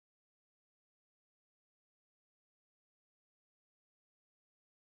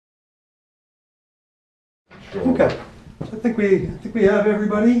Okay. So I think we have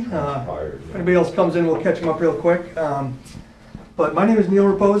everybody. If anybody else comes in, we'll catch them up real quick. But my name is Neil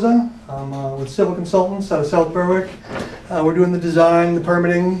Rapoza. I'm with Civil Consultants out of South Berwick. We're doing the design, the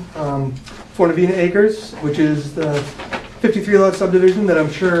permitting for Nevina Acres, which is the 53 lot subdivision that I'm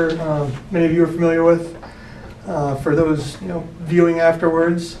sure many of you are familiar with. For those viewing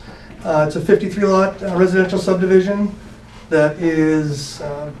afterwards, it's a 53 lot residential subdivision that is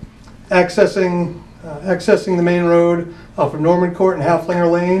accessing the main road from Norman Court and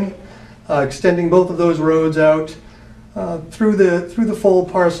Haflinger Lane, extending both of those roads out through the full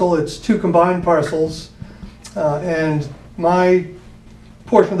parcel. It's two combined parcels, and my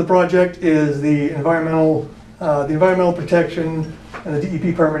portion of the project is the environmental protection and the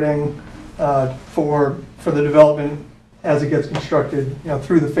DEP permitting for the development as it gets constructed,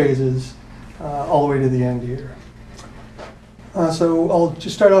 through the phases all the way to the end here. So I'll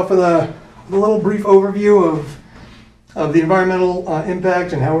just start off with a little brief overview of the environmental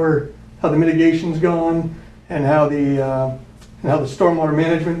impact and how the mitigation's gone and how the stormwater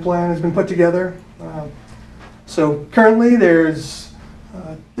management plan has been put together. So currently there's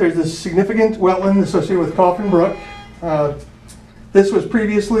a significant wetland associated with Coffin Brook. This was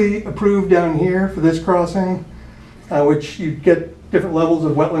previously approved down here for this crossing, which you get different levels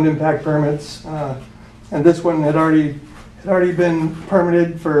of wetland impact permits, and this one had already been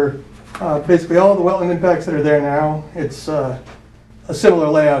permitted for basically all the wetland impacts that are there now. It's a similar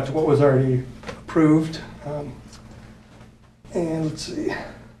layout to what was already approved. And let's see,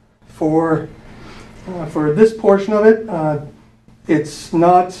 for this portion of it, it's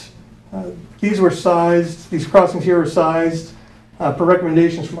not, these crossings here were sized per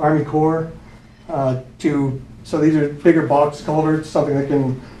recommendations from Army Corps so these are bigger box culverts, something that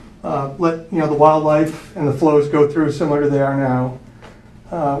can let the wildlife and the flows go through similar to they are now.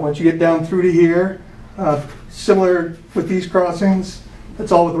 Once you get down through to here, similar with these crossings,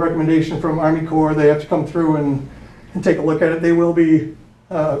 it's all with the recommendation from Army Corps. They have to come through and take a look at it. They will be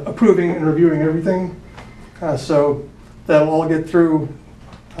approving and reviewing everything. So that'll all get through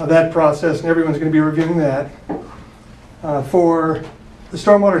that process, and everyone's going to be reviewing that. For the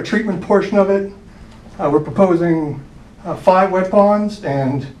stormwater treatment portion of it, we're proposing 5 wet ponds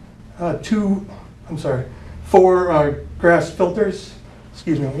and 4 grass filters.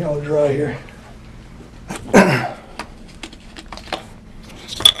 Excuse me, I'm getting a little dry here.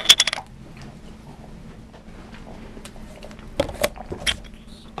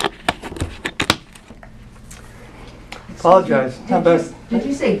 Apologize. Did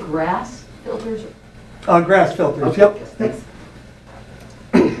you say grass filters? Grass filters, Okay, yep. thanks.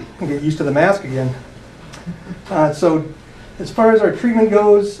 Get used to the mask again. So as far as our treatment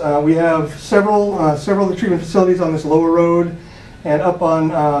goes, we have several of the treatment facilities on this lower road, and up on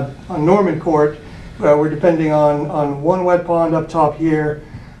Norman Court, we're depending on one wet pond up top here,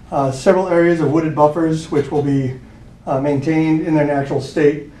 several areas of wooded buffers which will be maintained in their natural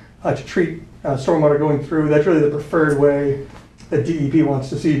state to treat stormwater going through. That's really the preferred way that DEP wants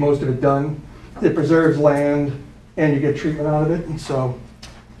to see most of it done. It preserves land and you get treatment out of it, and so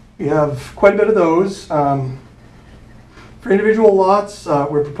we have quite a bit of those. For individual lots,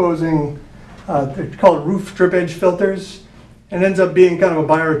 we're proposing, they're called roof drip edge filters. And it ends up being kind of a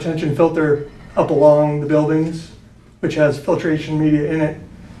bioretention filter up along the buildings, which has filtration media in it.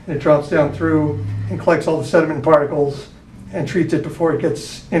 And it drops down through and collects all the sediment particles and treats it before it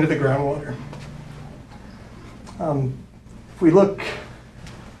gets into the groundwater. If we look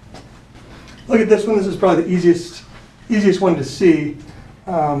at this one, this is probably the easiest one to see.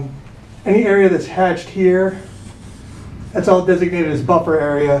 Any area that's hatched here, that's all designated as buffer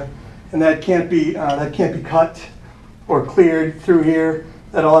area, and that can't be cut or cleared through here.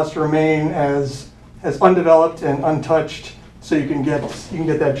 That all has to remain as undeveloped and untouched, so you can get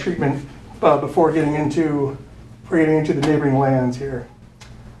that treatment before getting into the neighboring lands here.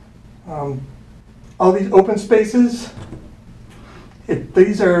 All these open spaces,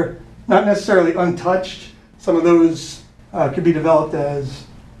 these are not necessarily untouched. Some of those could be developed as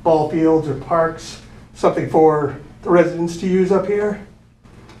ball fields or parks, something for the residents to use up here.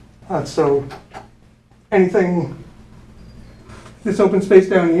 So anything, this open space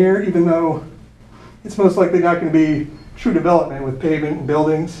down here, even though it's most likely not going to be true development with pavement and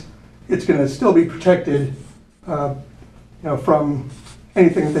buildings, it's going to still be protected from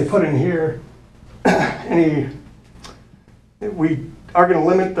anything that they put in here. We are going to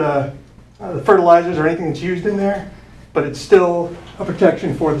limit the fertilizers or anything that's used in there, but it's still a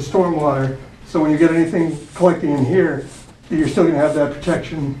protection for the stormwater. So when you get anything collecting in here, you're still going to have that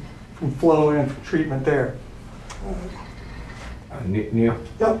protection from flow and from treatment there. Neil?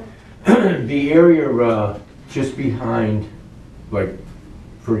 Yep. The area just behind, like,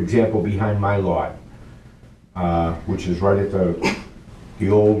 for example, behind my lot, which is right at the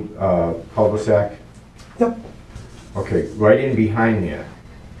old cul-de-sac. Yep. Okay, right in behind there.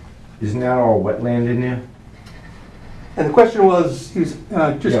 Isn't that all wetland in there? And the question was, he was just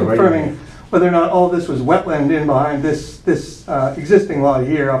Yeah, right confirming here. whether or not all this was wetland in behind this existing lot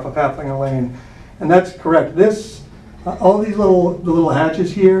here off of Haflinger Lane. And that's correct. This, all these the little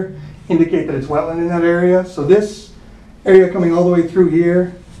hatches here indicate that it's wetland in that area. So this area coming all the way through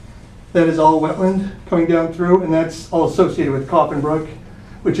here, that is all wetland coming down through, and that's all associated with Coppin Brook,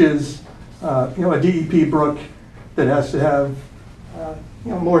 which is a DEP brook that has to have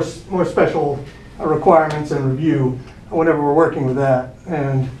more special requirements and review whenever we're working with that.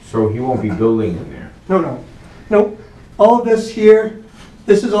 And So he won't be building in there? nope. All of this here,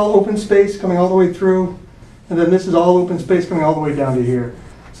 this is all open space coming all the way through, and then this is all open space coming all the way down to here.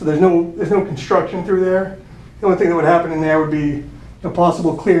 So there's no construction through there. The only thing that would happen in there would be a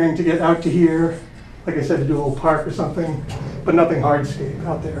possible clearing to get out to here, like I said, to do a little park or something, but nothing hardscape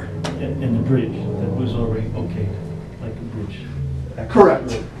out there. And the bridge, that was already okayed, like a bridge.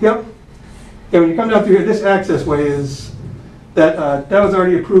 Correct. Yep. Yeah, when you come down through here, this access way is, that was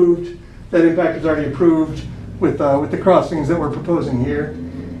already approved, that impact was already approved with the crossings that we're proposing here.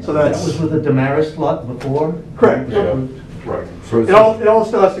 So That that's, was with the Damaris lot before? Correct. It was Yeah. approved. Right. So it all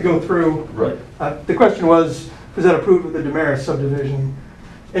still has to go through. Right. The question was that approved with the Damaris subdivision?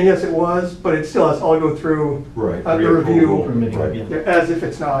 And yes, it was, but it still has to all go through Right. the review, Permitting, Right. yeah. as if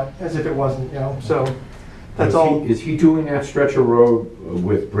it's not, as if it wasn't, so that's all. Is he doing that stretch of road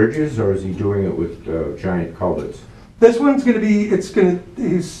with bridges, or is he doing it with giant culverts? This one's gonna be, the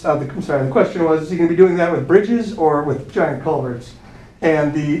question was, is he gonna be doing that with bridges or with giant culverts?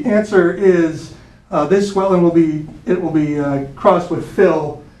 And the answer is, this wetland will be crossed with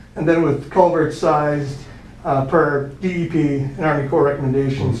fill and then with culvert sized per DEP and Army Corps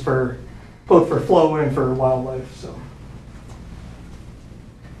recommendations for, both for flow and for wildlife, so.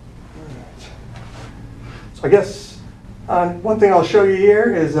 Alright. So I guess, one thing I'll show you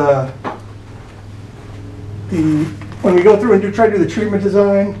here is, when we go through and try to do the treatment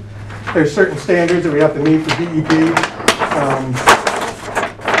design, there's certain standards that we have to meet for DEP.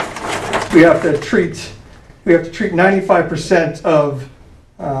 We have to treat 95% of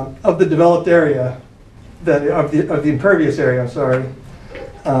the developed area, of the impervious area, I'm sorry.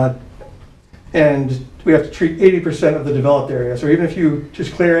 And we have to treat 80% of the developed area. So even if you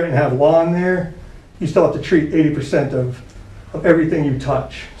just clear it and have lawn there, you still have to treat 80% of everything you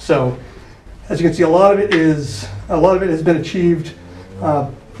touch. So as you can see, a lot of it has been achieved.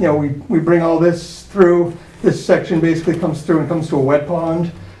 We bring all this through. This section basically comes through and comes to a wet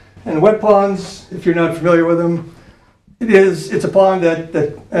pond. And wet ponds, if you're not familiar with them, it's a pond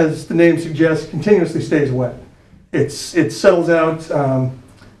that, as the name suggests, continuously stays wet. It settles out,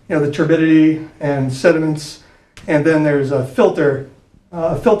 the turbidity and sediments, and then there's a filter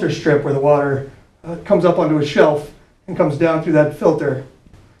strip where the water comes up onto a shelf and comes down through that filter,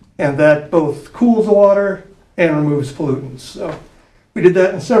 and that both cools the water and removes pollutants. So we did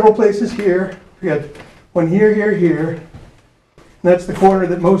that in several places here. We had one here. And that's the corner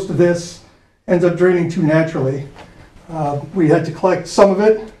that most of this ends up draining to naturally. We had to collect some of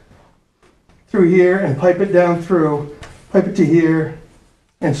it through here and pipe it to here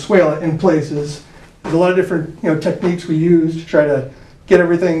and swale it in places. There's a lot of different techniques we use to try to get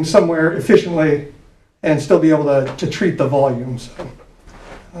everything somewhere efficiently and still be able to treat the volume.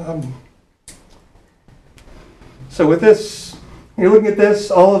 So with this, when you're looking at this,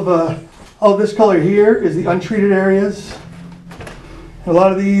 all of this color here is the untreated areas. A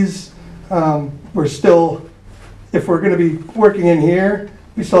lot of these, we're still, if we're going to be working in here,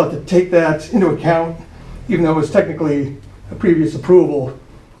 we still have to take that into account, even though it was technically a previous approval.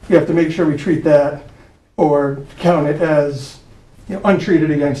 We have to make sure we treat that or count it as untreated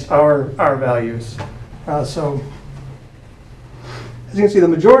against our values. So as you can see, the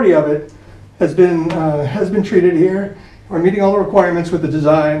majority of it has been treated here. We're meeting all the requirements with the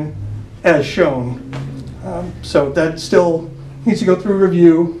design as shown. So that still needs to go through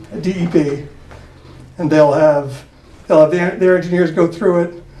review at DEP, and they'll have their engineers go through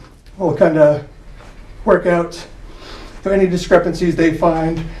it. We'll kind of work out any discrepancies they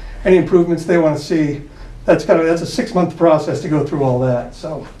find, any improvements they want to see. That's a 6-month process to go through all that.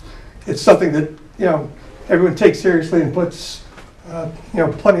 So it's something that everyone takes seriously and puts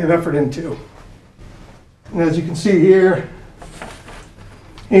plenty of effort into. And as you can see here,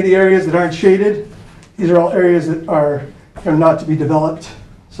 any of the areas that aren't shaded, these are all areas that are not to be developed.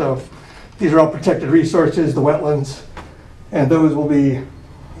 So these are all protected resources, the wetlands, and those will be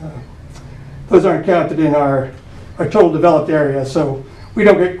those aren't counted in our total developed area, so we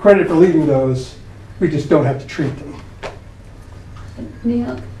don't get credit for leaving those, we just don't have to treat them.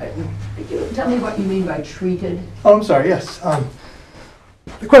 Neil, could you tell me what you mean by treated? Oh, I'm sorry, yes.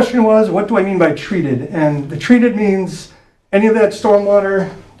 The question was, what do I mean by treated? And the treated means any of that stormwater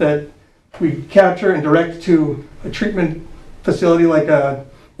that we capture and direct to a treatment facility like one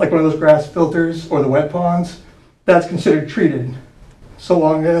of those grass filters or the wet ponds, that's considered treated, so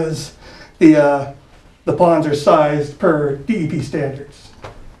long as the ponds are sized per DEP standards.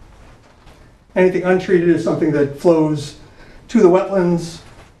 Anything untreated is something that flows to the wetlands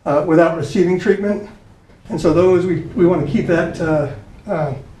without receiving treatment, and so those we want to keep that.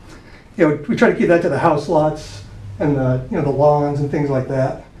 We try to keep that to the house lots and the lawns and things like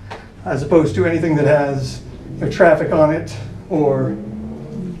that, as opposed to anything that has traffic on it or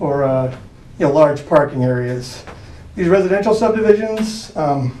large parking areas. These residential subdivisions,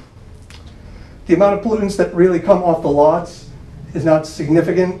 the amount of pollutants that really come off the lots is not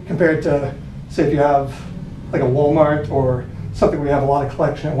significant compared to, say, if you have like a Walmart or something where you have a lot of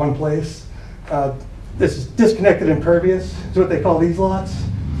collection at one place. This is disconnected impervious, is what they call these lots.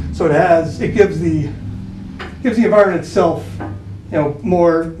 So it gives the environment itself,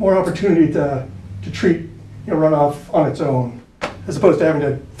 more opportunity to treat runoff on its own, as opposed to having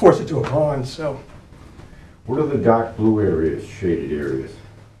to force it to a pond. So, What are the dark blue areas, shaded areas?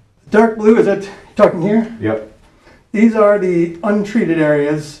 dark blue, is that talking here? Yep. These are the untreated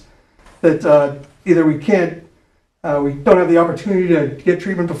areas that either we don't have the opportunity to get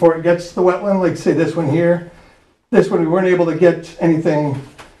treatment before it gets to the wetland, like say this one here. This one we weren't able to get anything,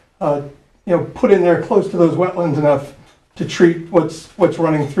 put in there close to those wetlands enough to treat what's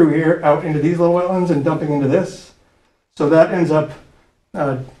running through here out into these little wetlands and dumping into this. So that ends up,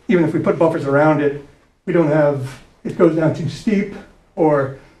 even if we put buffers around it, it goes down too steep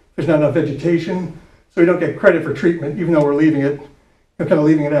or there's not enough vegetation. So we don't get credit for treatment, even though we're leaving it, kind of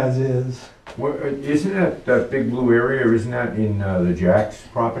leaving it as is. Isn't that big blue area, or isn't that in the Jack's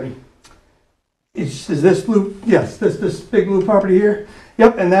property? Is this blue? Yes, this big blue property here.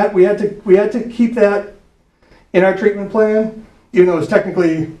 Yep, and that we had to keep that in our treatment plan, even though it was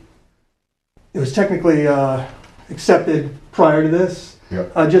technically accepted prior to this.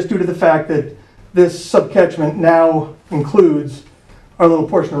 Yep. Just due to the fact that this subcatchment now includes our little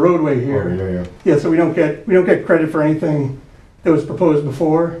portion of roadway here. Oh, yeah. Yeah, so we don't get credit for anything that was proposed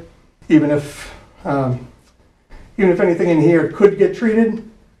before, even if anything in here could get treated.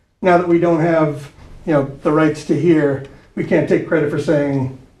 Now that we don't have the rights to here, we can't take credit for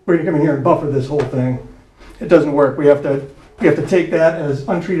saying we're going to come in here and buffer this whole thing. It doesn't work. We have to take that as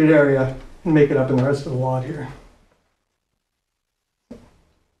untreated area and make it up in the rest of the lot here.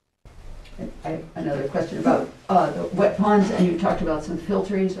 I have another question about the wet ponds, and you talked about some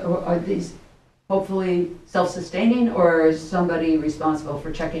filterings. Are these hopefully self-sustaining, or is somebody responsible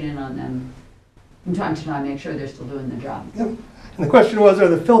for checking in on them from time to time, make sure they're still doing the job? Yep. And the question was, are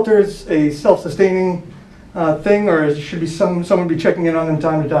the filters a self-sustaining thing, or should be someone be checking in on them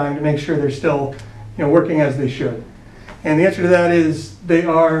time to time to make sure they're still working as they should? And the answer to that is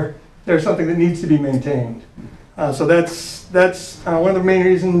they're something that needs to be maintained. So that's one of the main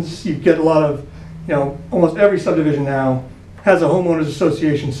reasons you get a lot of, almost every subdivision now has a homeowners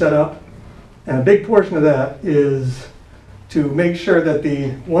association set up. And a big portion of that is to make sure that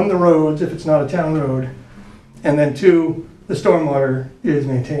the roads, if it's not a town road, and then two, the stormwater is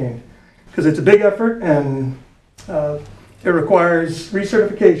maintained. Because it's a big effort, and it requires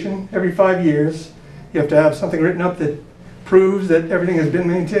recertification every 5 years. You have to have something written up that proves that everything has been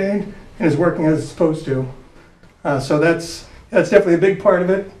maintained and is working as it's supposed to. So that's definitely a big part of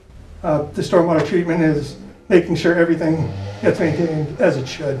it. The stormwater treatment is making sure everything gets maintained as it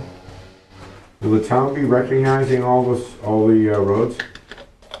should. Will the town be recognizing all the roads?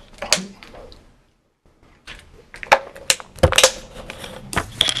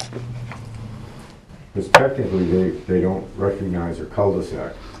 Because technically they don't recognize a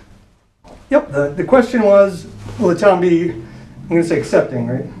cul-de-sac. Yep, the question was, will the town be, I'm going to say accepting,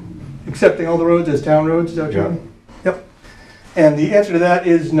 right? Accepting all the roads as town roads, is that what you mean? Yep. And the answer to that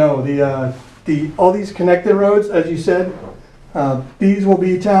is no. All these connected roads, as you said, these will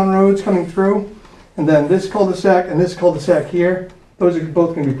be town roads coming through. And then this cul-de-sac and this cul-de-sac here, those are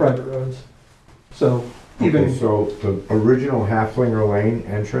both going to be private roads. So even... So the original Haflinger Lane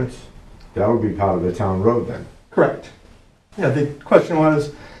entrance, that would be part of the town road then? Correct. Yeah, the question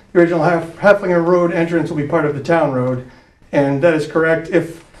was, the original Haflinger Road entrance will be part of the town road. And that is correct.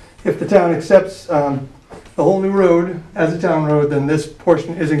 If the town accepts the whole new road as a town road, then this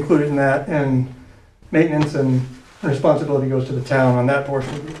portion is included in that, and maintenance and responsibility goes to the town on that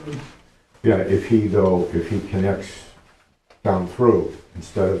portion of the road. Yeah, if he connects down through,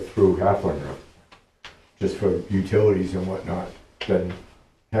 instead of through Haflinger, just for utilities and whatnot, then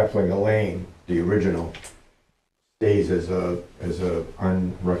Haflinger Lane, the original, stays as a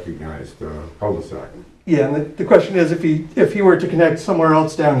unrecognized cul-de-sac. Yeah, and the question is, if he were to connect somewhere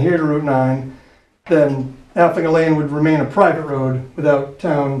else down here to Route 9, then Haflinger Lane would remain a private road without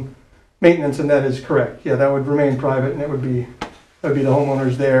town maintenance, and that is correct. Yeah, that would remain private, and it would be the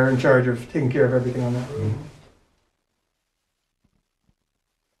homeowners there in charge of taking care of everything on that road.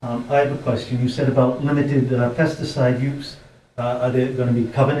 I have a question. You said about limited pesticide use. Are there going to be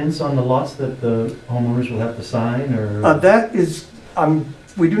covenants on the lots that the homeowners will have to sign, or? That is,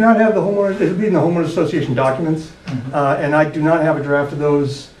 we do not have the homeowners, it'll be in the homeowners association documents, and I do not have a draft of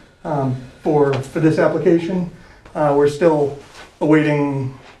those for this application. We're still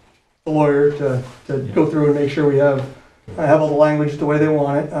awaiting the lawyer to go through and make sure we have all the language the way they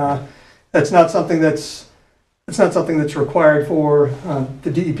want it. That's not something that's required for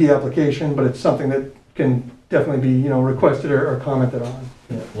the DEP application, but it's something that can definitely be requested or commented on.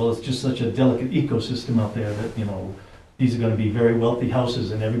 Yeah, well, it's just such a delicate ecosystem out there that, these are going to be very wealthy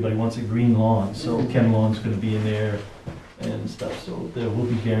houses and everybody wants a green lawn, so Ken Lawn's going to be in there and stuff, so there will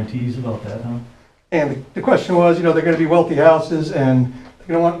be guarantees about that, huh? And the question was, they're going to be wealthy houses and they're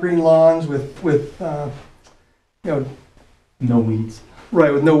going to want green lawns with No weeds.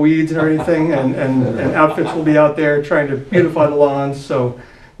 right, with no weeds or anything, and outfits will be out there trying to beautify the lawns. So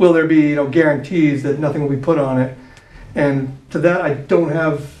will there be guarantees that nothing will be put on it? And to that, I don't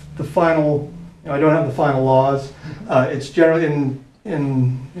have the final laws. It's generally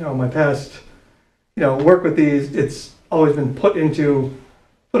in my past work with these, it's always been put into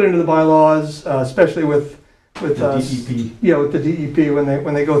the bylaws, especially with The DEP. Yeah, with the DEP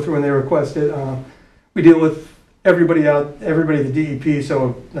when they go through and they request it. We deal with everybody at the DEP,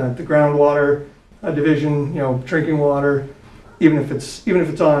 so the groundwater division, drinking water, even if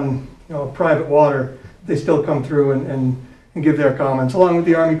it's on private water, they still come through and give their comments along with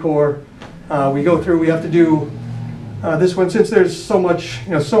the Army Corps. We go through. We have to do this one since there's so much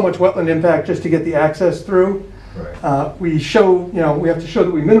wetland impact just to get the access through. Right. We have to show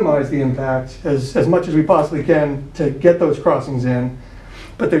that we minimize the impact as much as we possibly can to get those crossings in,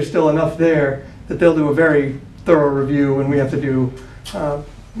 but there's still enough there that they'll do a very thorough review, and we have to do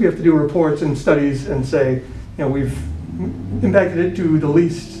reports and studies and say, we've impacted it to the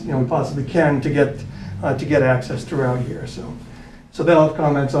least we possibly can to get access throughout here. So they'll have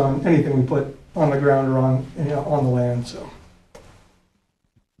comments on anything we put on the ground or on the land. So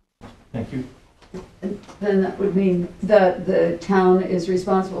Thank you. Then that would mean that the town is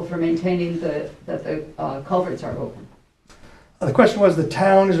responsible for maintaining that the culverts are open. the question was, the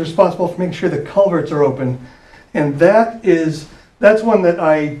town is responsible for making sure the culverts are open, and that's one that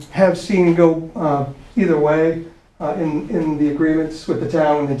I have seen go either way in the agreements with the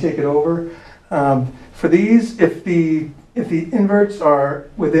town when they take it over. For these, if the inverts are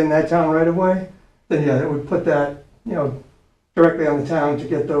within that town right of way, then yeah, it would put that directly on the town to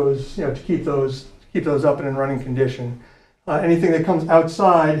get those to keep those up in running condition. Anything that comes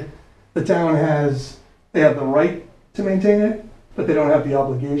outside, the town they have the right to maintain it, but they don't have the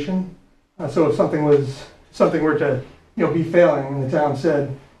obligation. So if something were to be failing and the town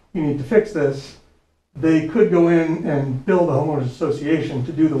said you need to fix this, they could go in and bill the homeowners association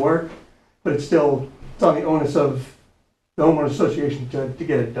to do the work, but it's on the onus of the homeowners association to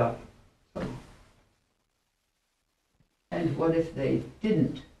get it done. And what if they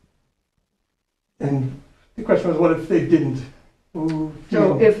didn't? And the question was, what if they didn't? Ooh,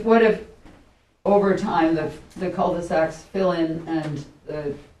 So what if over time the cul-de-sacs fill in and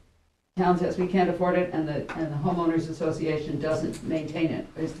the town says we can't afford it and the homeowners association doesn't maintain it?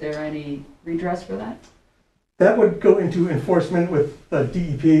 Is there any redress for that? That would go into enforcement with the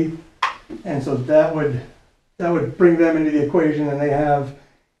DEP, and so that would bring them into the equation, and they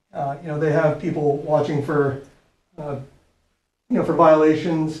have people watching for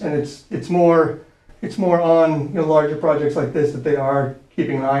violations, and it's more on larger projects like this that they are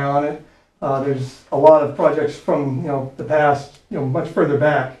keeping an eye on it. There's a lot of projects from the past much further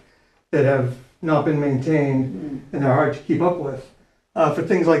back that have not been maintained, and they're hard to keep up with. For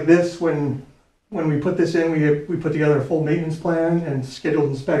things like this, when we put this in, we put together a full maintenance plan and scheduled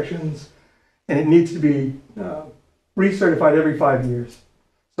inspections, and it needs to be recertified every 5 years.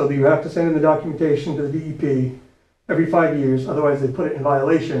 So that you have to send in the documentation to the DEP every 5 years, otherwise they put it in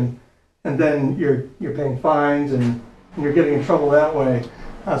violation, and then you're paying fines and you're getting in trouble that way.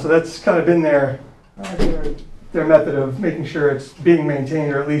 So that's kind of been their method of making sure it's being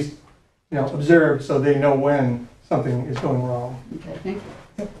maintained, or at least observed, so they know when something is going wrong. Okay, thank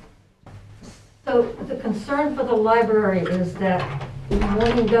you. So the concern for the library is that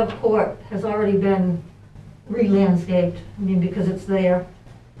Morning Dove Court has already been re-landscaped, I mean, because it's there.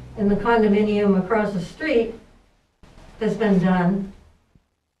 And the condominium across the street has been done.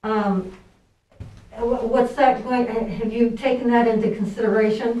 What's that going, have you taken that into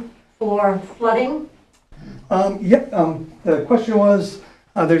consideration for flooding? The question was,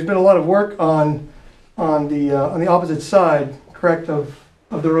 there's been a lot of work on the opposite side, correct, of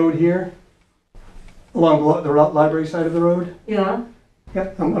the road here, along the library side of the road. Yeah,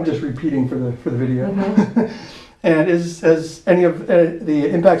 Yeah, I'm just repeating for the video. okay. And has any of the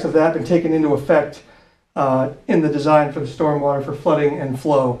impacts of that been taken into effect in the design for the stormwater for flooding and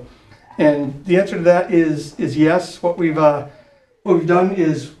flow? And the answer to that is yes. What we've done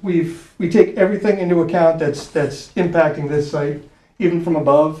is we take everything into account that's impacting this site, even from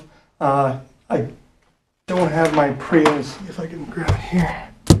above. I don't have my pre-ins, if I can grab it here.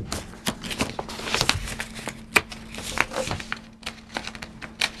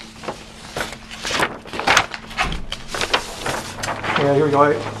 Yeah, here we go.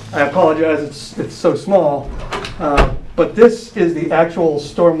 I apologize, it's so small. But this is the actual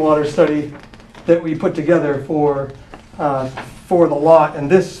stormwater study that we put together for the lot. And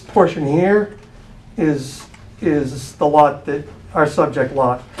this portion here is the lot that, our subject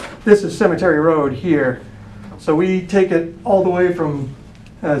lot. This is Cemetery Road here. So we take it all the way from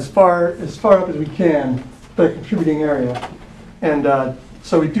as far up as we can, the contributing area. And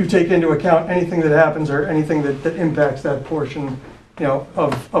so we do take into account anything that happens or anything that impacts that portion, you know,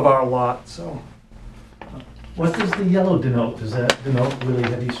 of our lot, so. What does the yellow denote? Does that denote really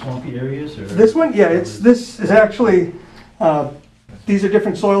heavy swampy areas, or? This one, yeah, this is actually, these are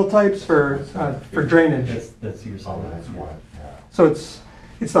different soil types for drainage. That's your soil. So it's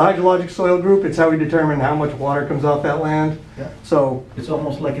the hydrologic soil group, it's how we determine how much water comes off that land. Yeah. So, It's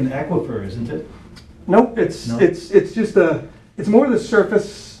almost like an aquifer, isn't it? nope, it's No? just it's more the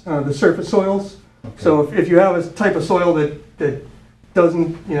surface soils. Okay. So if you have a type of soil that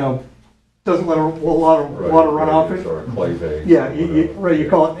doesn't let a lot of water run off it. Or clay base. Yeah, you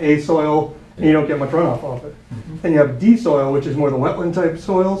call it A soil, and you don't get much runoff off it. Then you have D soil, which is more the wetland type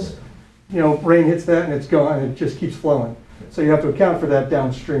soils. You know, rain hits that and it's gone, and it just keeps flowing. So you have to account for that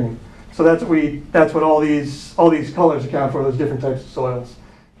downstream. So that's what all these colors account for, those different types of soils.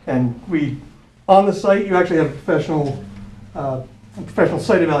 And on the site, you actually have a professional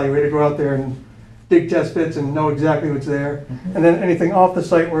site evaluator go out there and dig test pits and know exactly what's there. And then anything off the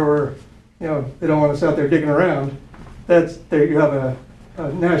site where they don't want us out there digging around, you have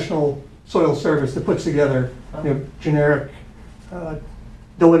a national soil service that puts together, generic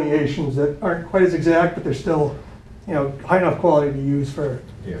delineations that aren't quite as exact, but they're still, high enough quality to use for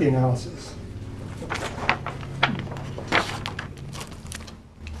the analysis.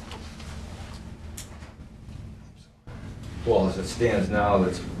 Well, as it stands now,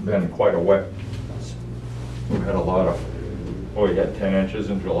 it's been quite a wet, we've had a lot of, we got 10 inches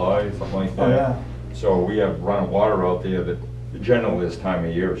in July, something like that. Oh, yeah. So we have running water out there that generally this time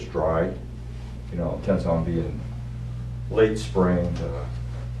of year is dry. It tends on being late spring to.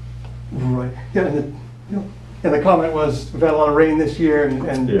 Right. Yeah, and the comment was we've had a lot of rain this year,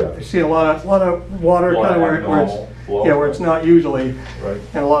 and you see a lot of water kind of where it's not usually, right,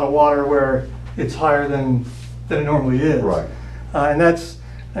 and a lot of water where it's higher than it normally is. Right. And that's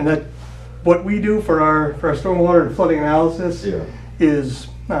what we do for our stormwater and flooding analysis is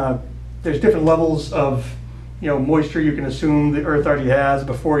there's different levels of moisture you can assume the earth already has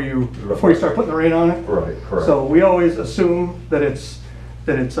before you start putting the rain on it. Right. Correct. So we always assume that it's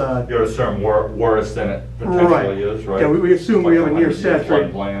you assume worse than it potentially is, right? Yeah, we assume we have a near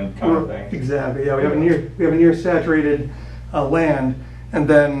saturated land kind of thing. Exactly. Yeah, we have a near saturated land, and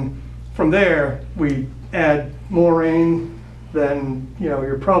then from there we add more rain than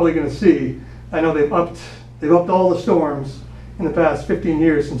you're probably going to see. I know they've upped all the storms in the past 15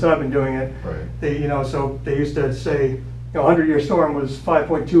 years since I've been doing it. Right. So they used to say, 100-year storm was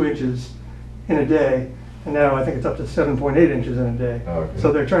 5.2 inches in a day, and now I think it's up to 7.8 inches in a day. Okay.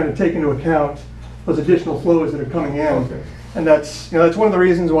 So they're trying to take into account those additional flows that are coming in. Okay. And that's one of the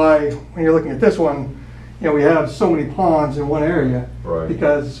reasons why, when you're looking at this one, we have so many ponds in one area. Right.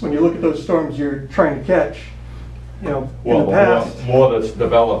 Because when you look at those storms you're trying to catch, in the past. More that's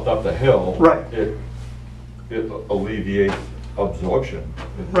developed up the hill. Right. It alleviates absorption.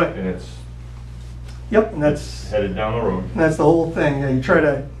 Right. And it's Yep, and that's headed down the road. the whole thing. You try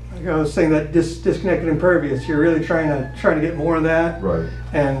to, like I was saying, that disconnected impervious. You're really trying to get more of that. Right.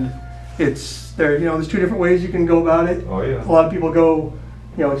 And it's there. There's two different ways you can go about it. Oh yeah. A lot of people go,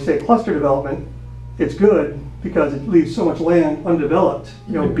 say cluster development. It's good, because it leaves so much land undeveloped,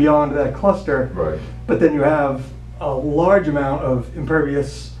 beyond that cluster. Right. But then you have a large amount of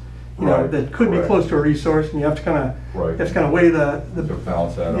impervious, Right, that could be correct. close to a resource, and you have to kind of, Right. weigh To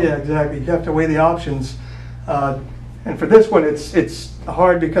balance that out. yeah, exactly. You have to weigh the options. And for this one, it's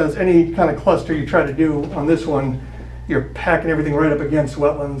hard because any kind of cluster you try to do on this one, you're packing everything right up against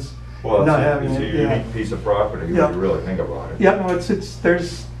wetlands. Well, not it's having a it, yeah. unique piece of property when Yeah. you really think about it. Yeah, no, there's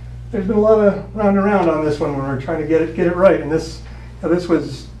been a lot of round and round on this one when we're trying to get it right. And this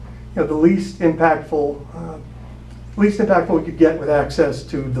was, the least impactful we could get with access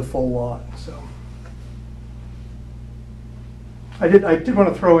to the full lot, so. I did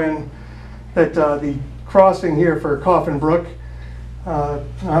want to throw in that the crossing here for Coffin Brook, how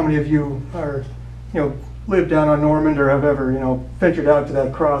many of you are, live down on Normand or have ever, ventured out to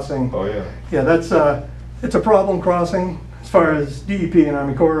that crossing? Oh, yeah. Yeah, it's a problem crossing as far as DEP and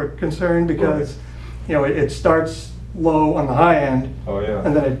Army Corps are concerned because, it starts low on the high end Oh, yeah.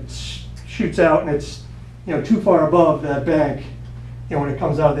 and then it shoots out and it's, too far above that bank, when it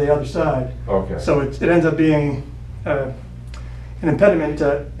comes out the other side. Okay. So it ends up being an impediment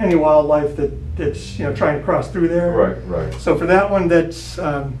to any wildlife that's, trying to cross through there. Right, right. So for that one,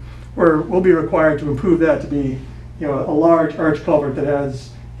 we'll be required to improve that to be, a large arch culvert that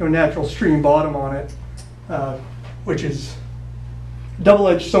has, natural stream bottom on it, which is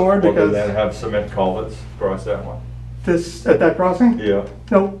double-edged sword Well, because they then have cement culverts across that one? at that crossing? Yeah.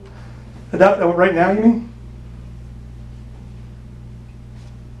 No, that one right now, you mean?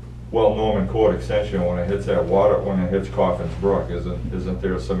 Well, Norman Court Extension, when it hits that water, when it hits Coffin's Brook, isn't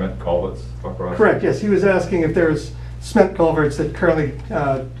there cement culverts across? Correct, yes. He was asking if there's cement culverts that currently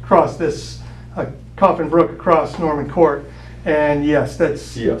cross this Coffin Brook across Norman Court. And yes,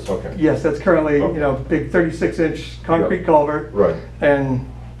 that's currently, Okay. big 36-inch concrete Yeah. culvert. Right. And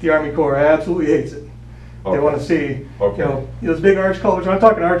the Army Corps absolutely hates it. They Okay. want to see, Okay. those big arch culverts. When I'm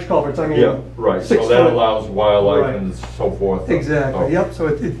talking arch culverts, I mean. Yeah, right, 6 so that foot. allows wildlife Right. and so forth. Exactly, Okay. yep. So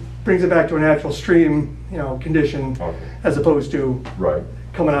it brings it back to a natural stream, condition Okay. as opposed to Right,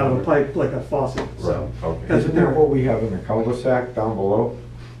 coming out of a pipe like a faucet, right, so. okay. That's Isn't that what we have in the cul-de-sac down below?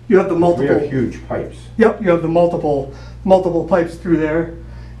 You have the We multiple. have huge pipes. Yep, you have the multiple pipes through there,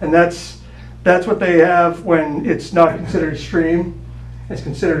 and that's what they have when it's not considered a stream. It's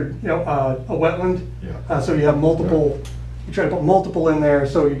considered, a wetland. Yeah. So you have multiple. You try to put multiple in there,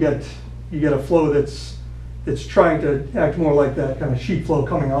 so you get a flow that's trying to act more like that kind of sheet flow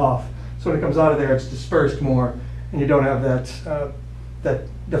coming off. So when it comes out of there, it's dispersed more, and you don't have that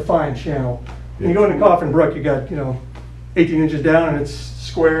defined channel. When you go into Coffin Brook, you got 18 inches down, and it's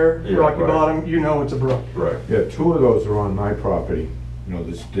square, Yeah, rocky right. bottom. It's a brook. Right, Yeah, 2 of those are on my property.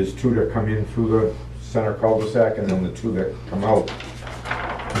 There's 2 that come in through the center cul-de-sac, and then the 2 that come out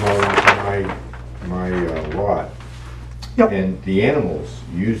into my lot. Yep. And the animals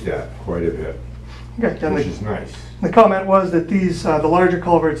use that quite a bit, Okay, and which the- is nice. The comment was that these, the larger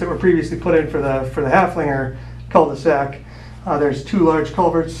culverts that were previously put in for the Haflinger cul-de-sac, there's 2 large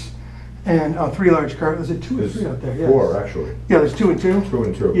culverts and 3 large culverts. Is it 2 or 3 out there? Yes. 4, actually. Yeah, there's 2 and 2? 2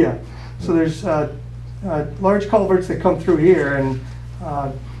 and 2. Yeah, so there's large culverts that come through here, and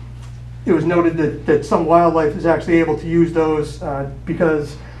it was noted that some wildlife is actually able to use those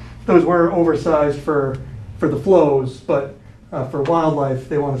because those were oversized for the flows, but for wildlife,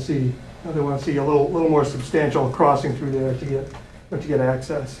 they want to see a little more substantial crossing through there to get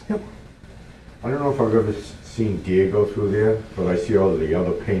access. Yep. I don't know if I've ever seen deer go through there, but I see all the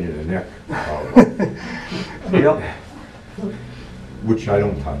other pain in the neck, Yep. which I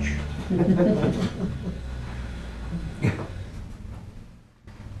don't touch.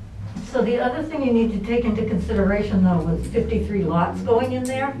 So the other thing you need to take into consideration though, with 53 lots going in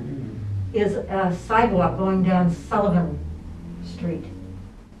there, is a sidewalk going down Sullivan Street.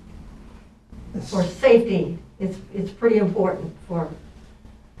 For safety, it's pretty important for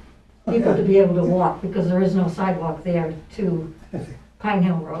people to be able to walk, because there is no sidewalk there to Pine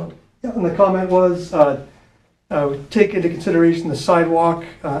Hill Road. Yeah, and the comment was, take into consideration the sidewalk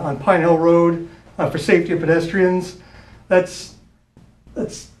on Pine Hill Road for safety of pedestrians. That's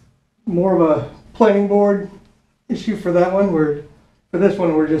more of a planning board issue for that one. For this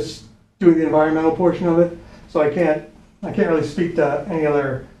one, we're just doing the environmental portion of it. So I can't really speak to any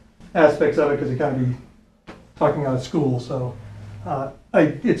other aspects of it because it kind of be talking out of school. So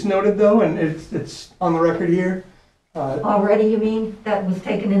it's noted though, and it's on the record here. Already, you mean, that was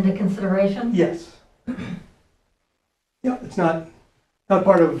taken into consideration? Yes. Yeah, it's not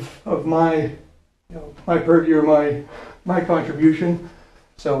part of my, my purview or my contribution,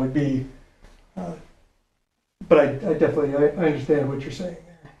 so it'd be, but I definitely, I understand what you're saying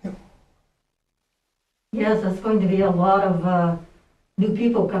there. Yep. Yes, that's going to be a lot of new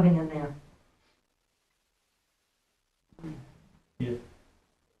people coming in there.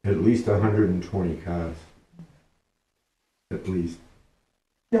 At least 120 cars. At least.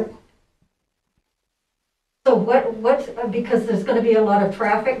 So because there's gonna be a lot of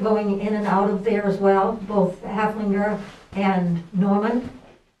traffic going in and out of there as well, both Haflinger and Norman.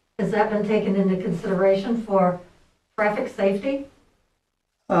 Has that been taken into consideration for traffic safety?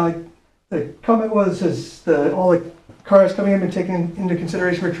 The comment was, all the cars coming in been taken into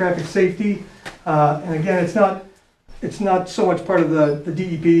consideration for traffic safety? And again, it's not so much part of the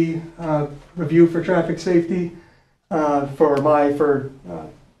DEP review for traffic safety for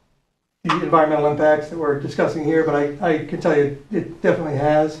the environmental impacts that we're discussing here, but I can tell you it definitely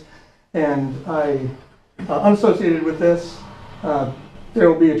has. And unassociated with this,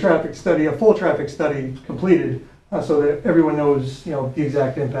 there will be a full traffic study completed, so that everyone knows, the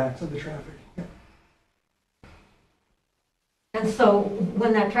exact impacts of the traffic. Yeah. And so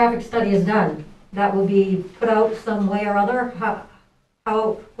when that traffic study is done, that will be put out some way or other? How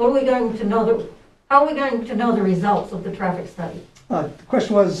are we going to know the results of the traffic study? The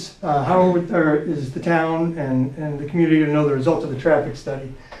question was, how is the town and the community going to know the results of the traffic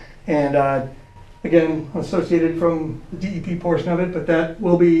study? And again, associated from the DEP portion of it, but that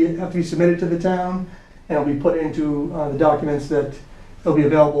will have to be submitted to the town, and it'll be put into the documents that will be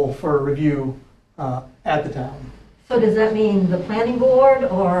available for review at the town. So does that mean the planning board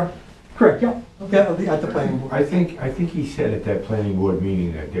or? Correct, yeah. Yeah, it'll be at the planning board. I think he said at that planning board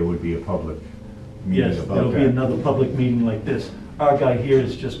meeting that there would be a public meeting Yes, about there'll be that. another public meeting like this. Our guy here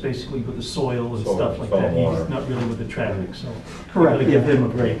is just basically with the soil and stuff like that. He's not really with the traffic, so we're Correct. gonna give him a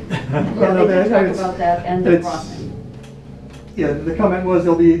break. Yeah, they can talk about that and the crossing. Yeah, the comment was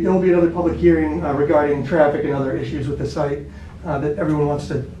there'll be another public hearing regarding traffic and other issues with the site that everyone wants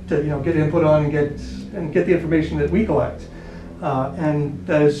to get input on and get the information that we collect. And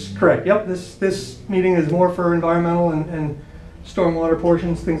that is correct. Yep, this meeting is more for environmental and stormwater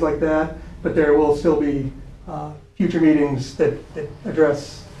portions, things like that. But there will still be future meetings that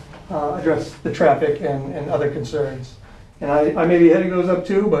address the traffic and other concerns. And I may be heading those up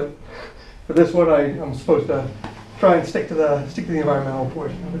too, but for this one, I'm supposed to try and stick to the environmental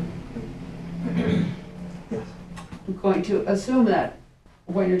portion of it. Yes. I'm going to assume that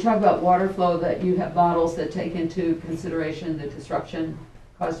when you're talking about water flow, that you have models that take into consideration the disruption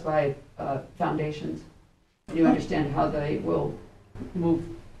caused by foundations. And you understand how they will move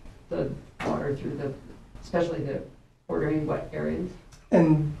the water through especially the bordering wet areas.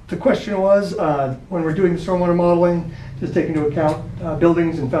 And the question was, when we're doing the stormwater modeling, just take into account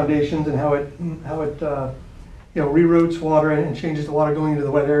buildings and foundations and how it reroutes water and changes the water going into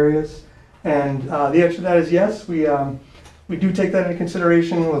the wet areas. And the answer to that is yes. We do take that into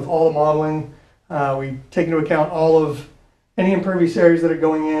consideration with all the modeling. We take into account all of any impervious areas that are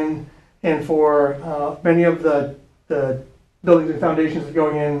going in, and for many of the buildings and foundations that are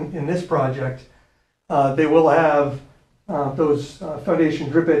going in this project, they will have those foundation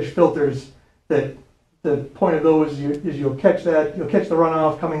drip edge filters. That the point of those is you'll catch the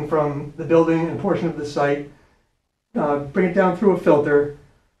runoff coming from the building and portion of the site, bring it down through a filter,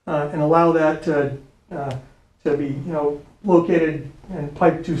 and allow that to be located and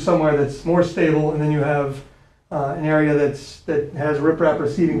piped to somewhere that's more stable, and then you have an area that has riprap or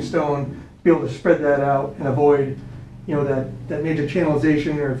seeding stone to be able to spread that out and avoid that major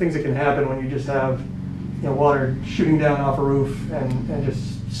channelization or things that can happen when you just have water shooting down off a roof and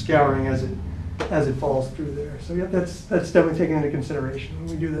just scouring as it falls through there. So yeah, that's definitely taken into consideration when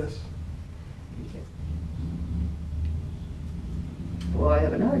we do this. Well, I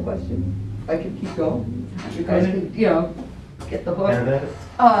have another question. I can keep going. You guys can, get the hook.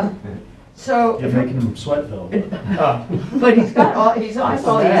 So. You're making him sweat though. But he's on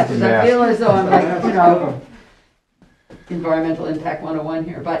all the answers. I feel as though I'm like, environmental impact 101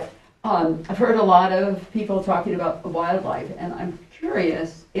 here. But I've heard a lot of people talking about the wildlife, and I'm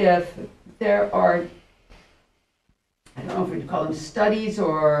curious if there are, I don't know if we'd call them studies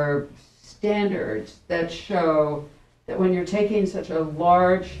or standards that show that when you're taking such a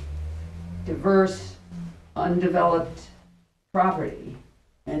large, diverse, undeveloped property,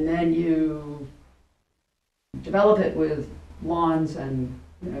 and then you develop it with lawns and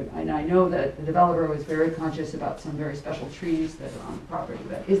I know that the developer was very conscious about some very special trees that are on the property.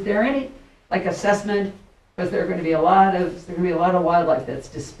 But is there any assessment? Because there are going to be a lot of wildlife that's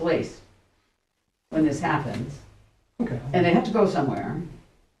displaced when this happens. Okay. And they have to go somewhere.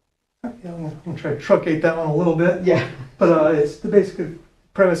 Yeah, I'm going to try to truncate that one a little bit. Yeah. But it's the basic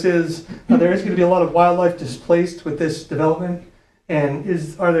premise is there is going to be a lot of wildlife displaced with this development, and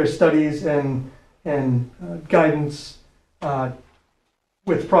are there studies and guidance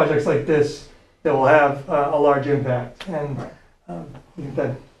with projects like this that will have a large impact. And you think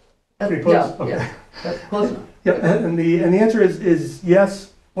that pretty close? Yeah, Okay. yeah, that's close enough. Yep, and the answer is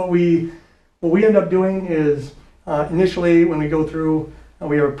yes. What we end up doing is initially when we go through,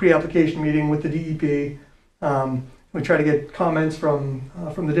 we have a pre-application meeting with the DEP. We try to get comments from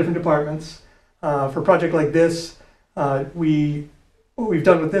the different departments. For a project like this, what we've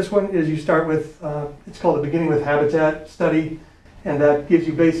done with this one is you start with it's called the beginning with habitat study, and that gives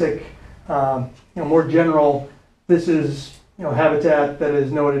you basic, more general. This is habitat that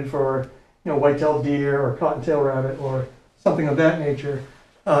is noted for white-tailed deer or cottontail rabbit or something of that nature,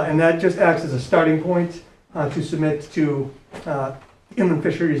 and that just acts as a starting point to submit to Inland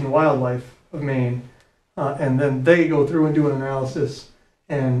Fisheries and Wildlife of Maine, and then they go through and do an analysis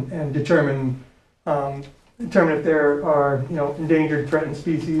and determine if there are endangered, threatened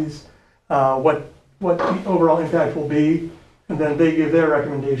species, what the overall impact will be, and then they give their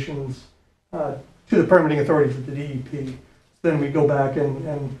recommendations to the permitting authorities at the DEP. Then we go back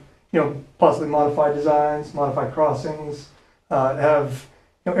and possibly modify designs, modify crossings, have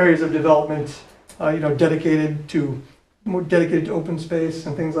areas of development dedicated to open space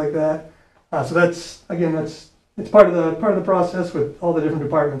and things like that. So it's part of the process with all the different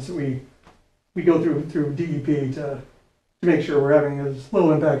departments that we go through DEP to make sure we're having as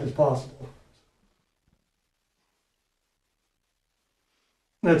little impact as possible.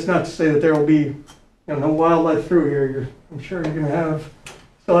 That's not to say that there will be no wildlife through here. I'm sure you're going to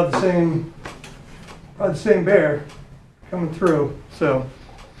still have the same bear coming through. So.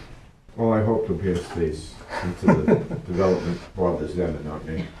 Well, I hope the bear stays into the development bothers them and not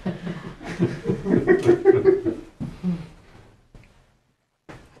me.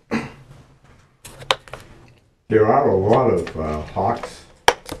 There are a lot of hawks.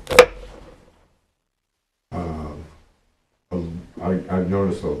 I've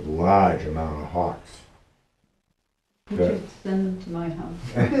noticed a large amount of hawks. Would you send them to my house?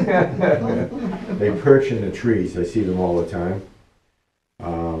 They perch in the trees. I see them all the time.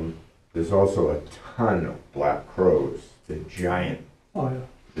 There's also a ton of black crows. They're giant. Oh yeah.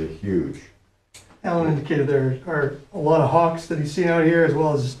 They're huge. Alan indicated there are a lot of hawks that he's seen out here, as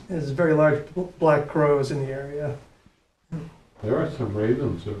well as very large black crows in the area. There are some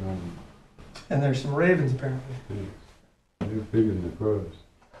ravens around. And there's some ravens apparently. Yeah. They're bigger than the crows.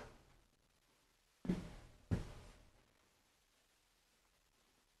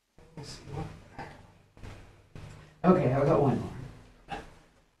 Okay, I've got one more.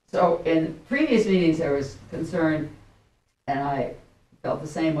 So in previous meetings, there was concern, and I felt the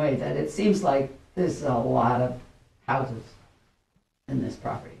same way, that it seems like there's a lot of houses in this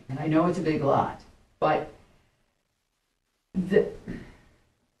property. And I know it's a big lot, but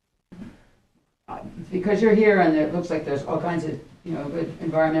because you're here and it looks like there's all kinds of good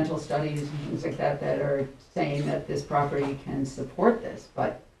environmental studies and things like that that are saying that this property can support this,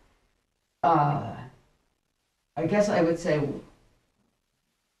 but I guess I would say,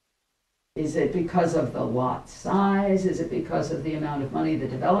 is it because of the lot size? Is it because of the amount of money the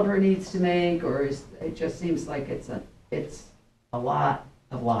developer needs to make? Or it just seems like it's a lot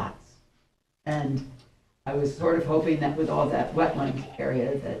of lots. And I was sort of hoping that with all that wetland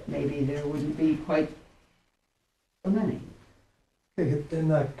area that maybe there wouldn't be quite so many. Okay, and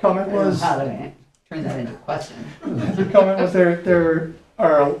the comment I don't know was. how to turn that into a question. The comment was there's going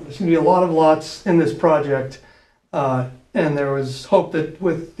to be a lot of lots in this project, and there was hope that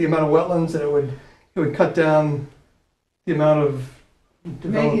with the amount of wetlands that it would cut down the amount of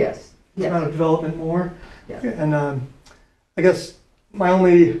Maybe yes. the amount of development more. Yes. And I guess my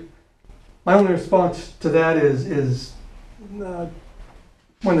only response to that is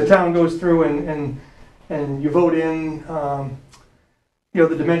when the town goes through and you vote in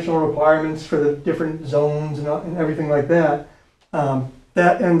the dimensional requirements for the different zones and everything like that,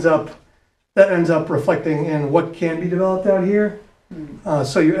 that ends up reflecting in what can be developed out here.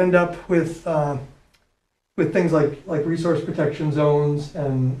 So you end up with things like resource protection zones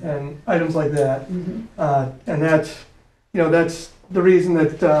and items like that. And that's the reason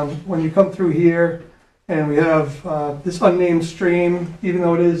that when you come through here and we have this unnamed stream, even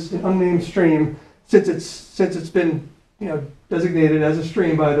though it is an unnamed stream, since it's been designated as a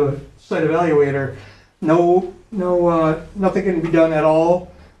stream by the site evaluator, nothing can be done at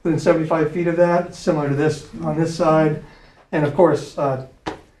all within 75 feet of that. It's similar to this on this side, and of course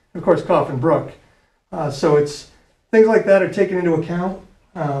Coffin Brook. So it's things like that are taken into account.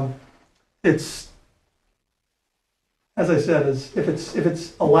 It's, as I said, if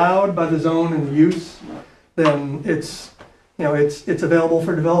it's allowed by the zone and use, then it's available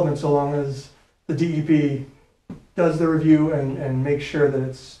for development so long as the DEP does the review and makes sure that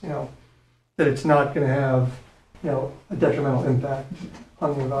it's, that it's not gonna have, a detrimental impact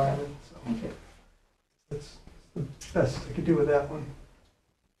on the environment, so. Thank you. That's the best I could do with that one.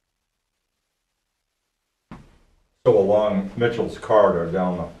 So along Mitchell's corridor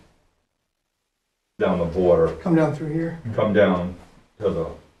down the border, Come down through here. come down to the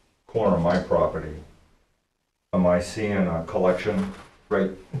corner of my property, am I seeing a collection right?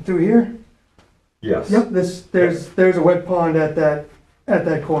 Through here? Yes. Yep, there's a wet pond at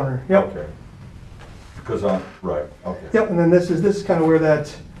that corner, yep. Okay. Because right, okay. Yep, and then this is kind of where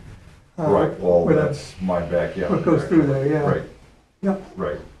that, Right, well, where that's my backyard. what goes through there, yeah. Right. Yep.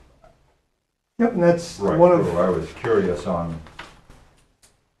 Right, Yep, and that's right. one of, So I was curious on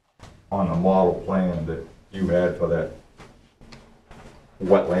the model plan that you had for that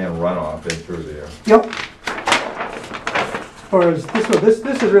wetland runoff in through there. yep. As far as,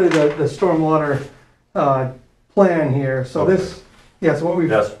 this is really the stormwater, plan here, so Okay. this, yeah, so what we've.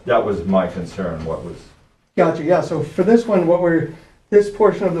 That was my concern, what was, Gotcha, yeah, so for this one, this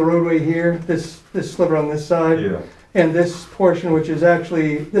portion of the roadway here, this sliver on this side, yeah, and this portion, which is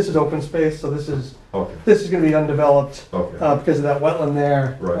actually, this is open space, so this is okay, gonna be undeveloped, okay, because of that wetland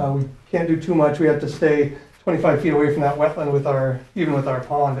there. Right. We can't do too much, we have to stay 25 feet away from that wetland even with our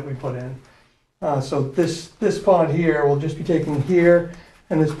pond that we put in. So this pond here will just be taken here,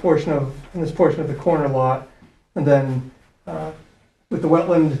 and this portion of the corner lot, and then, with the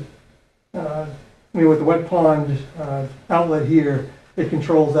wetland, with the wet pond outlet here, it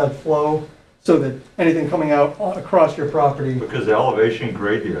controls that flow so that anything coming out across your property. because the elevation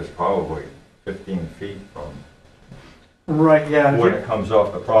grade there is probably 15 feet from Right, yeah. and if when you- it comes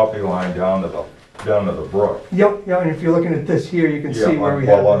off the property line down to the brook. Yep, yeah, and if you're looking at this here, you can Yeah, see where we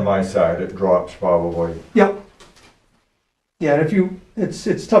have. well, on my side, it drops probably, Yep. Yeah, and if you,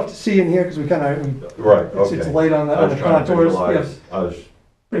 it's tough to see in here because right, it's okay. light on I was the trying to contours. visualize, Yeah. I was,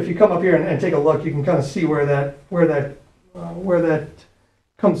 But if you come up here and take a look, you can kind of see where that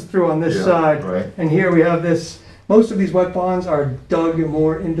comes through on this yeah, side. right, And here we have this, most of these wet ponds are dug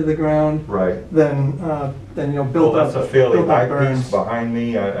more into the ground right. than Well, built up. that's a fairly built up high berms. piece behind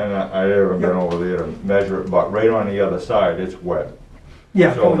me, and I haven't been Yep. over there to measure it, but right on the other side, it's wet.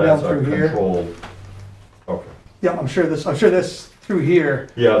 Yeah, So coming down that's a through here. controlled, okay. Yeah, I'm sure this through here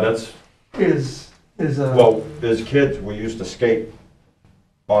Yeah, that's, is well, as kids, we used to skate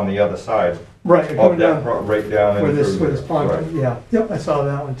on the other side right, of coming that, down right down and where through this there. pond, Right. yeah, yep, I saw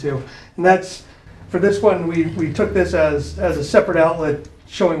that one too. And that's, for this one, we took this as a separate outlet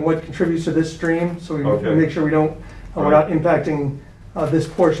showing what contributes to this stream, so we Okay. make sure we're not impacting this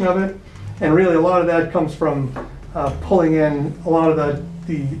portion of it. And really, a lot of that comes from pulling in a lot of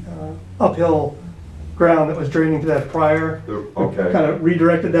the uphill ground that was draining to that prior. Okay, Kind of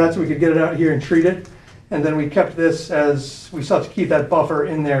redirected that so we could get it out here and treat it. And then we kept this as, we still have to keep that buffer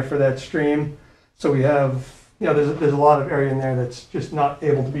in there for that stream. So we have, there's a lot of area in there that's just not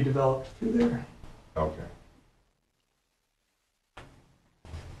able to be developed through there. okay.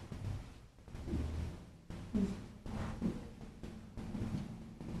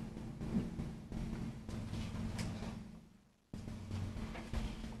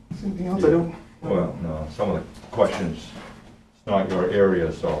 Anything else? I don't. Well, no, some of the questions, it's not your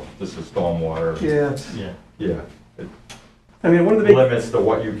area, so this is stormwater. Yeah, Yeah. Yeah, I mean, one of the big, limits to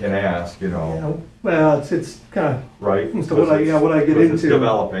what you can ask, well, it's kind of, right? as to what I get Because it's into.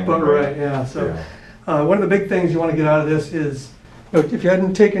 developing. But right, yeah, so. Yeah. One of the big things you want to get out of this is, if you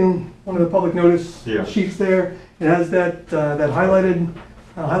hadn't taken one of the public notice Yeah. sheets there, it has that highlighted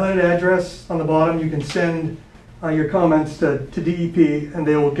address on the bottom. You can send your comments to DEP and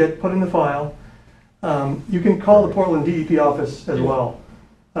they will get put in the file. You can call the Portland DEP office as Yeah. well.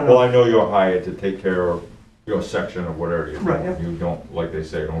 I don't know. Well, I know you're hired to take care of your section of whatever you're Right, doing. yeah. You don't, like they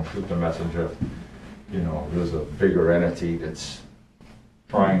say, don't shoot the messenger. There's a bigger entity that's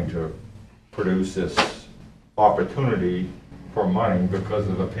trying to produce this opportunity for money because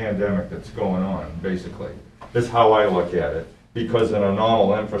of the pandemic that's going on, basically. That's how I look at it. Because in a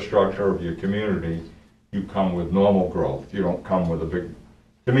normal infrastructure of your community, you come with normal growth. You don't come with a big,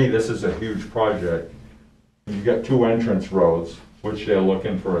 to me, this is a huge project. You've got 2 entrance roads, which they're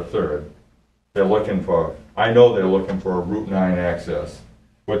looking for a third. I know they're looking for a Route 9 access,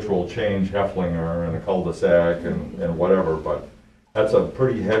 which will change Haflinger and a cul-de-sac and whatever, but that's a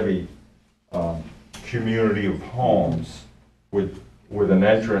pretty heavy community of homes with an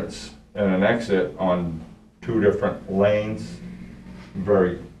entrance and an exit on 2 different lanes,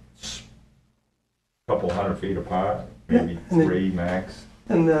 couple 100 feet apart, maybe Yeah, and 3 max.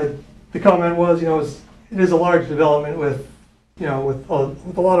 And the comment was, it is a large development with, with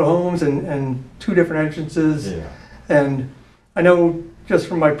a lot of homes and two different entrances. Yeah. And I know just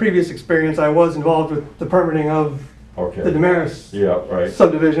from my previous experience, I was involved with the permitting of the Okay. Damaris Yeah, right.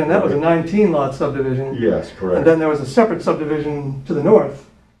 subdivision. That was a 19 lot subdivision. Yes, And correct. then there was a separate subdivision to the north,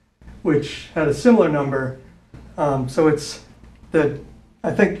 which had a similar number. So it's that,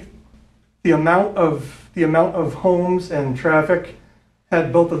 I think the amount of homes and traffic,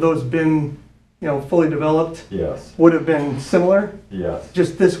 had both of those been, fully developed, Yes, would have been similar. yes.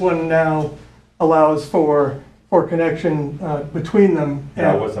 Just this one now allows for connection between them.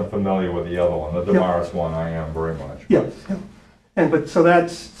 Yeah, I wasn't familiar with the other one, the Damaris one, I am very much. Yes, yeah.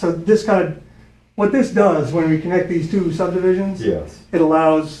 So this kind of, what this does when we connect these two subdivisions, Yes, it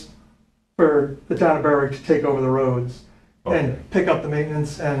allows for the town of Berwick to take over the roads okay, and pick up the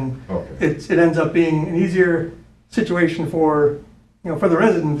maintenance, and okay. it ends up being an easier situation for, for the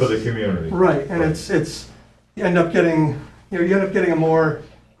residents. For the community. Right, and it's, you end up getting a more,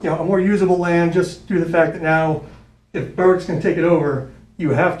 a more usable land just through the fact that now, if Berwick's gonna take it over,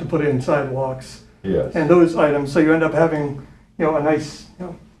 you have to put in sidewalks Yes, and those items, so you end up having, a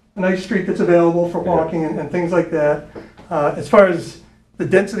nice street that's available for walking and things like that. As far as the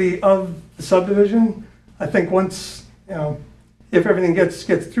density of the subdivision, I think once, if everything gets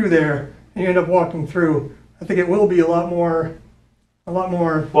through there and you end up walking through, I think it will be a lot more,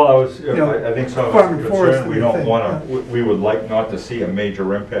 well, I think some of us farm are and forest concerned, we than don't you think, wanna, we would like not to see a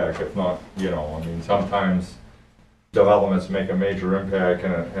major impact, if not, I mean, sometimes developments make a major impact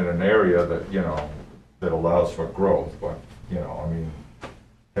in an area that, that allows for growth, but, I mean,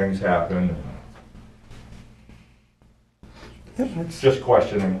 things happen. Yep, it's- Just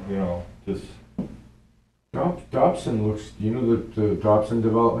questioning, just, Dobson looks, the Dobson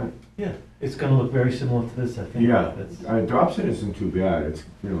development? Yeah, it's gonna look very similar to this, I think. Yeah, That's- Dobson isn't too bad. It's,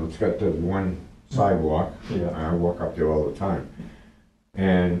 it's got the one sidewalk. Yeah. I walk up there all the time.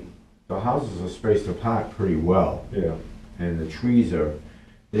 And the houses are spaced apart pretty well. yeah, And the trees are,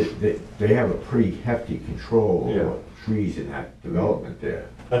 they have a pretty hefty control Yeah. over trees in that development there.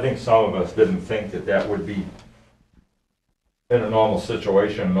 I think some of us didn't think that would be, in a normal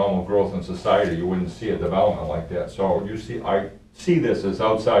situation, normal growth in society, you wouldn't see a development like that. So I see this as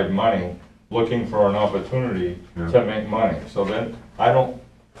outside money, looking for an opportunity to make money. So then, I don't,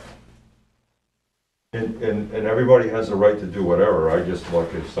 and everybody has the right to do whatever. I just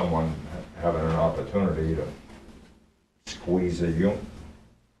look at someone having an opportunity to squeeze a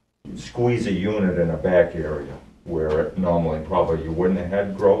unit in a back area where normally probably you wouldn't have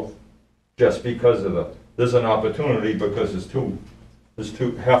had growth, just because of there's an opportunity because there's two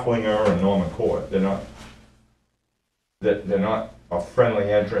Haflinger and Norman Court. They're not a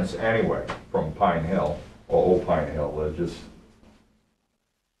friendly entrance anyway from Pine Hill or Old Pine Hill. They're just,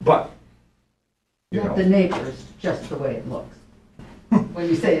 but, Not the neighbors, just the way it looks. When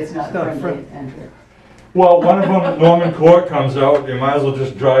you say it's not It's not friendly entrance. well, one of them, Norman Court comes out, you might as well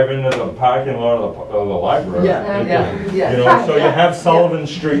just drive into the parking lot of the library. Yeah. So you have Sullivan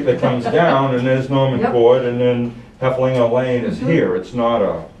Street that comes down, and there's Norman Yep. Court, and then Haflinger Lane is here. It's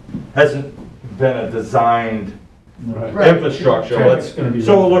not hasn't been a designed Right. Right. infrastructure. Traffic's gonna be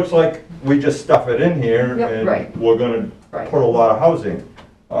So it there. looks like we just stuff it in here, Yep, and right. we're gonna Right. put a lot of housing.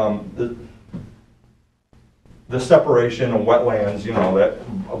 The separation of wetlands,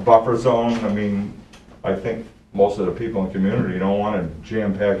 that buffer zone, I mean, I think most of the people in the community don't want to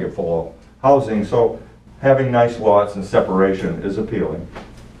jam pack it full of housing, so having nice lots and separation is appealing,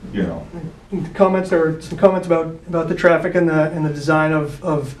 There were some comments about the traffic and the design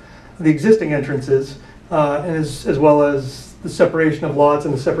of the existing entrances, and as well as the separation of lots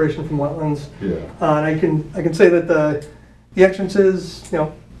and the separation from wetlands. Yeah. And I can say that the entrances,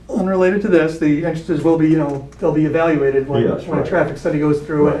 unrelated to this, the entrances will be, they'll be evaluated when Yes, a right. traffic study goes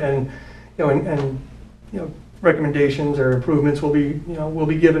through it, Right. and recommendations or improvements will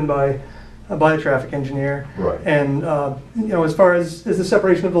be given by the traffic engineer. Right. And, as far as the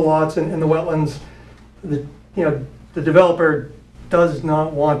separation of the lots and the wetlands, the developer does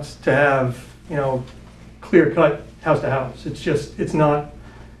not want to have, clear cut house to house. It's just, it's not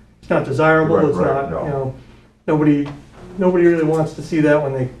desirable, Right, it's right, not, no. nobody really wants to see that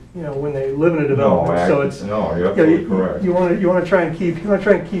when they live in a development, so it's. No, you're absolutely correct. You want to try and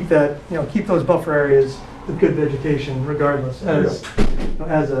keep that, keep those buffer areas with good vegetation regardless, as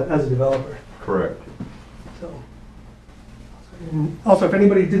a developer. Correct. So. And also, if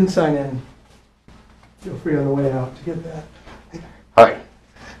anybody didn't sign in, feel free on the way out to get that. Hi.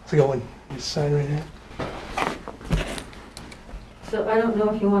 So go and just sign right here. So I don't know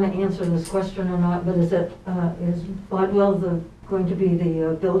if you want to answer this question or not, but is Bodwell going to be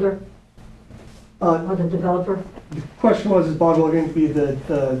the builder? or the developer? The question was, is Boswell going to be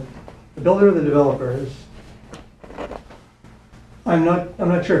the builder or the developer? I'm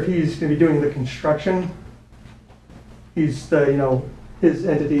not sure if he's going to be doing the construction. He's the, his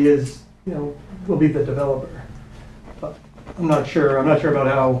entity is, will be the developer. But I'm not sure about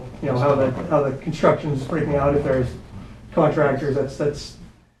how, how the construction's breaking out, if there's contractors. That's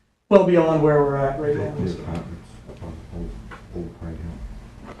well beyond where we're at right now. The So. apartments up on Old Pine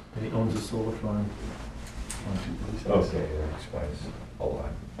Hill. And he owns a solar farm. Okay, that explains a lot.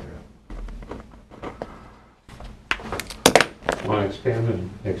 Want to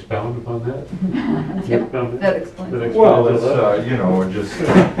expound upon that? Yep, Expound that explains. Well, it's, just,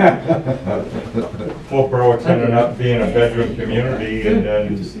 Hillsborough ended up being a bedroom community, and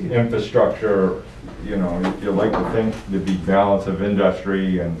then infrastructure, you like to think there'd be balance of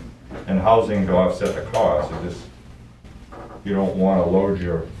industry and housing to offset the cost. You don't want to load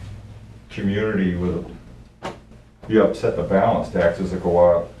your community with, you upset the balance, taxes that go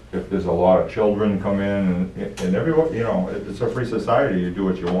up. If there's a lot of children come in, and everyone, it's a free society, you do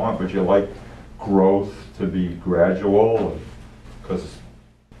what you want, but you like growth to be gradual, because,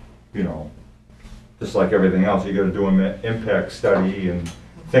 just like everything else, you gotta do an impact study and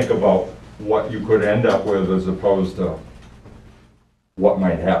think about what you could end up with as opposed to what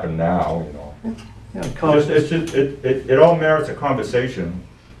might happen now, Yeah, It all merits a conversation.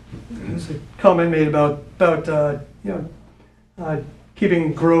 There's a comment made about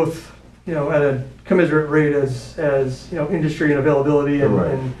keeping growth, at a commensurate rate as industry and availability and,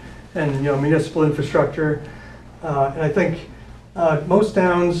 Right. and municipal infrastructure. And I think most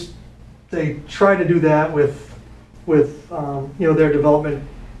towns, they try to do that with their development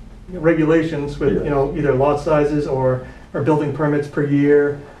regulations with, Yeah. either lot sizes or building permits per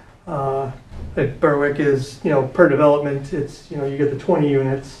year. At Berwick is, per development, it's, you get the 20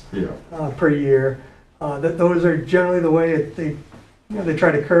 units Yeah. per year. Those are generally the way they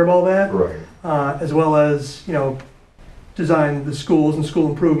try to curb all that, Right. as well as, design the schools and school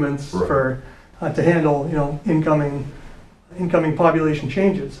improvements Right. for, to handle, incoming population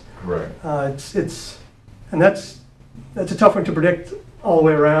changes. Right. And that's a tough one to predict all the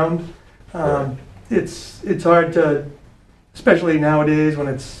way around. Right. It's hard to, especially nowadays when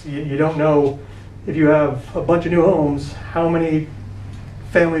you don't know if you have a bunch of new homes, how many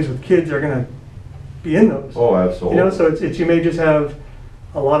families with kids are gonna be in those. Oh, absolutely. So you may just have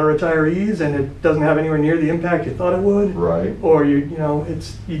a lot of retirees and it doesn't have anywhere near the impact you thought it would. Right. Or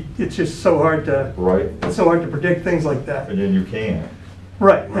it's just so hard to, Right. it's so hard to predict things like that. And then you can't.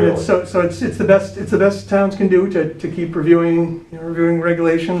 Right, and it's Really? so it's the best towns can do to keep reviewing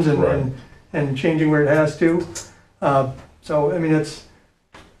regulations Right. and changing where it has to. So I mean it's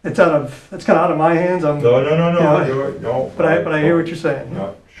kind of out of my hands. No, Yeah. no. But I hear what you're saying.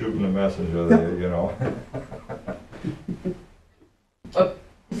 Not shooting the messenger there,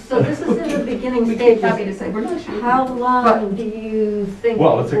 So this is in the beginning We keep happy stages. to say, we're not sure. How long do you think?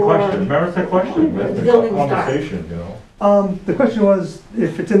 Well, it's a before- question, merits a question, it's a Building starts. conversation, The question was,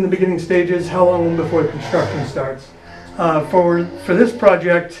 if it's in the beginning stages, how long before construction starts? For this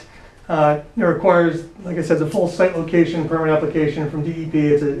project, it requires, like I said, the full site location permit application from DEP.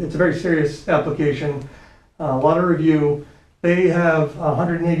 It's a very serious application, a lot of review. They have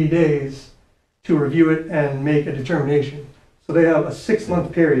 180 days to review it and make a determination. So they have a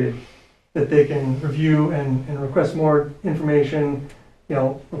 6-month period that they can review and request more information,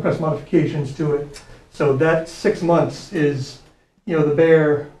 request modifications to it. So that 6 months is,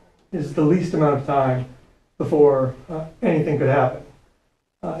 is the least amount of time before anything could happen.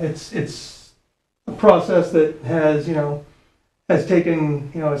 It's a process that has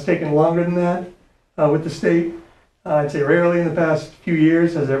taken longer than that with the state. I'd say rarely in the past few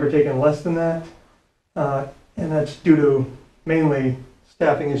years has it ever taken less than that. And that's due to mainly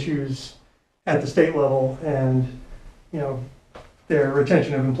staffing issues at the state level and, their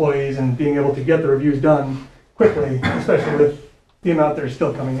retention of employees and being able to get the reviews done quickly, especially with the amount that are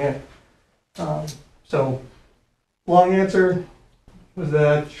still coming in. So, long answer was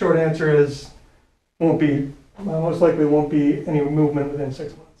that. Short answer is most likely won't be any movement within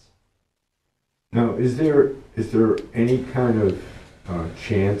 6 months. Now, is there any kind of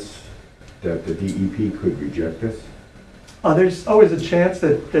chance that the DEP could reject this? There's always a chance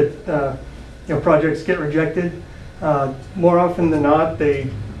that projects get rejected. More often than not, they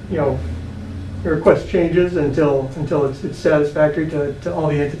request changes until it's satisfactory to all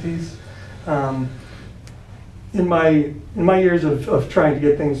the entities. In my years of trying to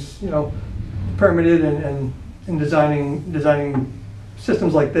get things permitted and designing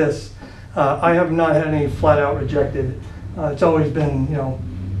systems like this, I have not had any flat out rejected. It's always been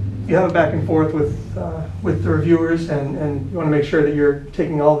you have a back and forth with the reviewers, and you want to make sure that you're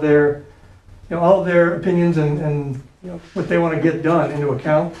taking all their, all of their opinions and what they want to get done into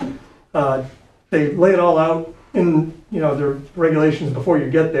account. They lay it all out in, the regulations before you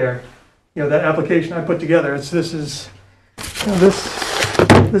get there. That application I put together, this is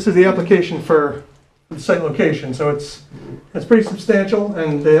the application for the site location, so it's pretty substantial,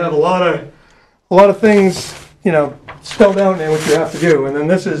 and they have a lot of things, spelled out in what you have to do. And then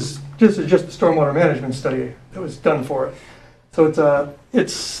this is just the stormwater management study that was done for it. So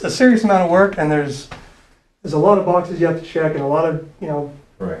it's a serious amount of work, and there's a lot of boxes you have to check, and a lot of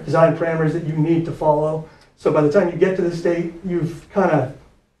Right. design parameters that you need to follow. So by the time you get to the state, you've kind of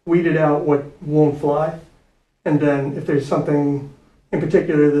weeded out what won't fly. And then if there's something in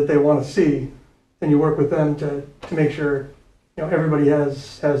particular that they want to see, then you work with them to make sure everybody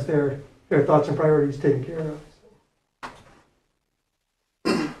has their thoughts and priorities taken care of.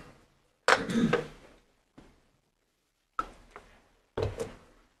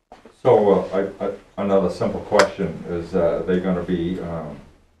 So another simple question is, they gonna be,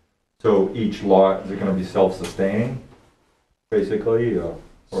 so each lot, is it gonna be self-sustaining, basically,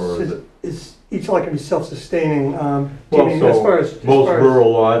 or is it? Is each lot can be self-sustaining? Do you Well, mean so as far as most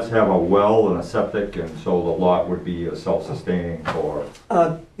rural lots have a well and a septic, and so the lot would be a self-sustaining for,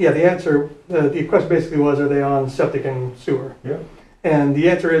 Yeah, the answer, the question basically was, are they on septic and sewer? yeah. And the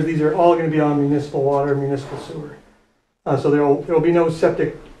answer is, these are all going to be on municipal water, municipal sewer. So there'll be no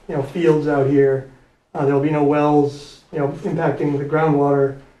septic, fields out here. There'll be no wells, impacting the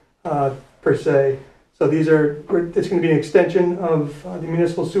groundwater per se. So it's going to be an extension of the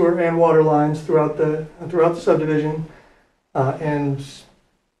municipal sewer and water lines throughout the subdivision. And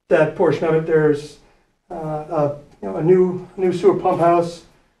that portion of it, there's a new sewer pump house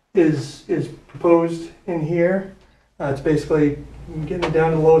is proposed in here. It's basically getting it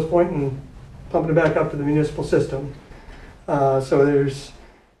down to the lowest point and pumping it back up to the municipal system. So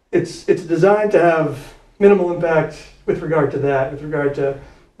it's designed to have minimal impact with regard to that, with regard to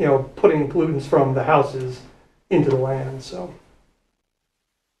putting pollutants from the houses into the land. So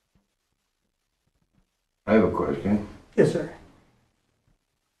I have a question. yes, sir.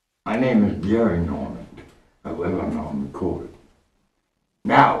 My name is Gary Norman. I live on Norman Court.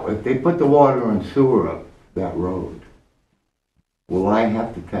 Now, if they put the water and sewer up that road, will I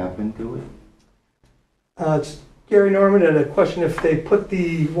have to tap into it? It's Gary Norman, and a question: if they put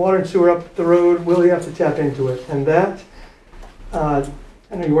the water and sewer up the road, will you have to tap into it? And that, I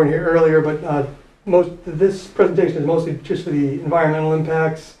know you weren't here earlier, but this presentation is mostly just for the environmental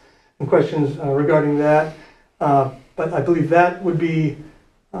impacts and questions regarding that. But I believe that would be,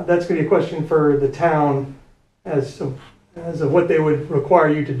 that's going to be a question for the town as of what they would require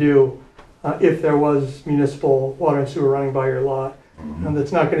you to do if there was municipal water and sewer running by your lot. And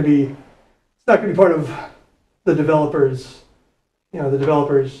that's not going to be, part of the developers,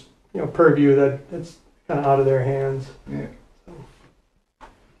 purview. That's kind of out of their hands. Yeah.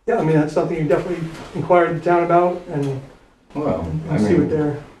 Yeah, I mean, that's something you definitely inquire the town about and Well, I see what mean,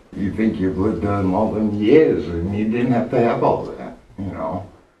 they're. you think you've lived there more than years and you didn't have to have all that, Well,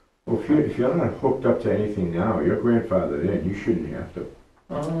 if you're not hooked up to anything now, you're grandfathered in, you shouldn't have to.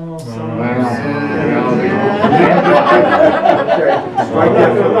 Oh, Strike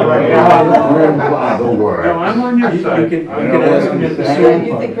that from the record. Grandfather word. No, I'm on your side. You can I know ask what them you're if the saying.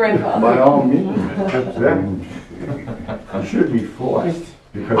 You think grandfather? By all means. You should be forced.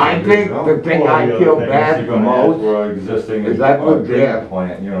 because I of think the- the thing I feel bad the most We're existing. is I put there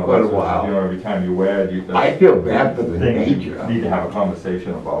Plant, quite a that's what, while. every time you add, you. I feel bad for the Things you nature. need to have a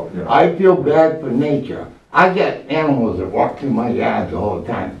conversation about, I feel bad for nature. I get animals that walk through my yards all the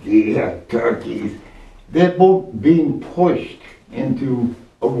time, deer, turkeys. They're both being pushed into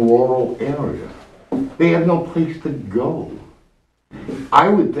a rural area. They have no place to go. I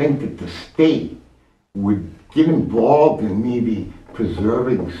would think that the state would get involved in maybe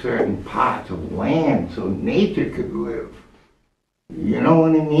preserving certain parts of land so nature could live. You know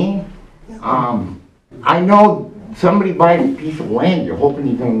what I mean? I know somebody buys a piece of land, you're hoping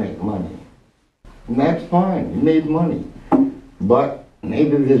you're gonna make money. And that's fine, you made money. But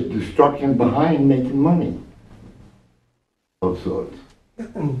maybe there's destruction behind making money of sorts.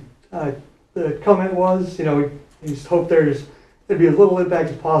 And the comment was, we just hope there'd be as little impact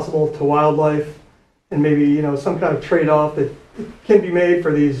as possible to wildlife, and maybe, some kind of trade-off that can be made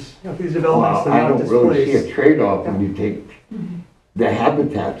for these, these developments Well, that I are not don't really see a displaced. trade-off when you take the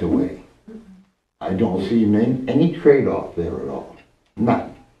habitats away. I don't see any trade-off there at all.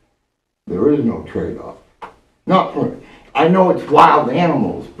 None. There is no trade-off. Not for, I know it's wild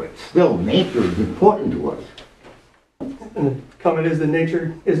animals, but still nature is important to us. And comment is that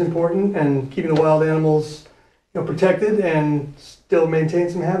nature is important and keeping the wild animals, protected and still maintain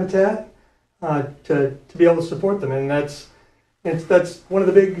some habitat to be able to support them. And that's one of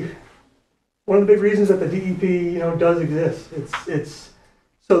the big reasons that the DEP does exist. It's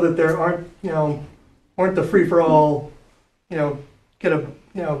so that there aren't the free for all, get a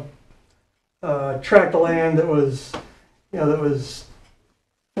tract of land that was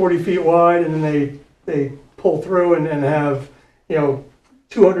 40 feet wide, and then they pull through and have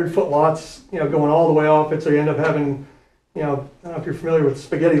 200-foot lots going all the way off it, so you end up having I don't know if you're familiar with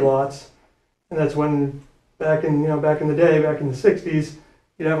spaghetti lots, and that's when back in the day, back in the 60s,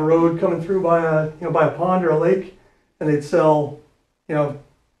 you'd have a road coming through by a pond or a lake, and they'd sell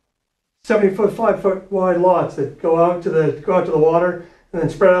 70-foot, 5-foot wide lots that go out to the water and then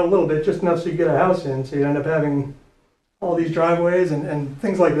spread out a little bit, just enough so you get a house in. So you end up having all these driveways and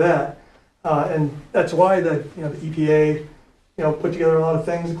things like that. And that's why the EPA put together a lot of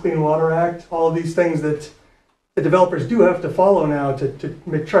things, the Clean Water Act, all of these things that the developers do have to follow now to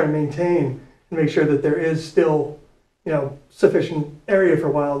try to maintain and make sure that there is still sufficient area for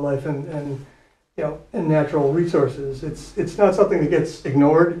wildlife and natural resources. It's not something that gets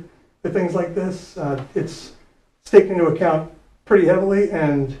ignored with things like this. It's taken into account pretty heavily,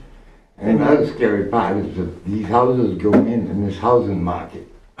 and another scary part is that these houses go in and this housing market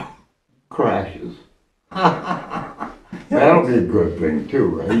crashes. That'll be a good thing too,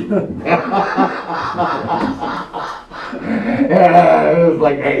 right? Yeah, it's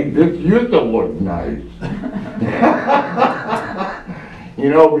like, hey, this used to look nice.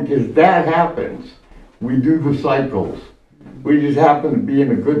 Because that happens. We do the cycles. We just happen to be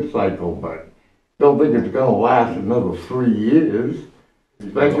in a good cycle, but don't think it's gonna last another 3 years,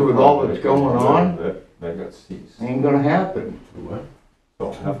 especially with all that's going on. That got ceased. Ain't gonna happen. What?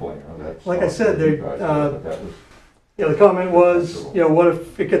 So Haflinger, that's. like I said, they, That was- the comment was, what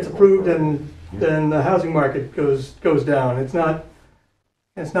if it gets approved and then the housing market goes down? It's not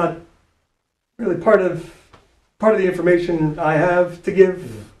really part of the information I have to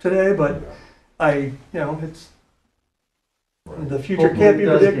give today, but it's the future can't be Hopefully it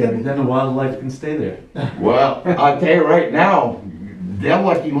does, Gary. predicted. Then the wildlife can stay there. Well, I'll tell you right now, they're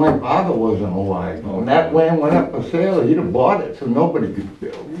lucky my father wasn't alive. When that land went up for sale, he'd have bought it so nobody could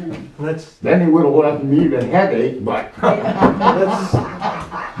build. And that's Then he would have left me the headache, but it's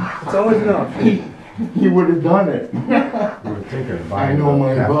always an option. he would have done it. We're thinking of I buying know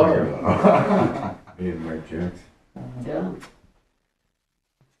my up father. Haflinger. Me and Mike Jackson. Yeah.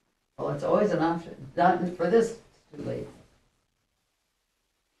 Well, it's always an option. Not for this, it's too late.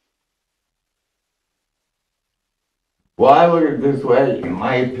 Well, I look at it this way, in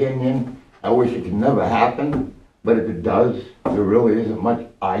my opinion, I wish it could never happen, but if it does, there really isn't much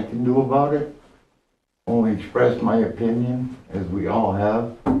I can do about it. Only express my opinion, as we all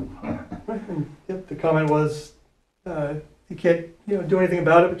have. Yep, the comment was, you can't, do anything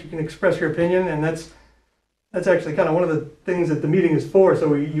about it, but you can express your opinion, and that's actually kind of one of the things that the meeting is for.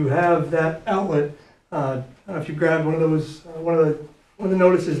 So you have that outlet. I don't know if you grabbed one of those, one of the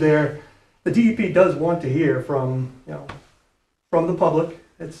notices there. The DEP does want to hear from the public.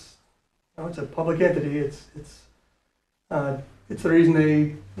 It's it's a public entity. It's the reason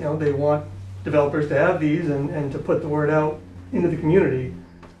they want developers to have these and to put the word out into the community.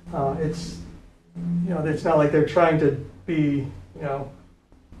 It's not like they're trying to be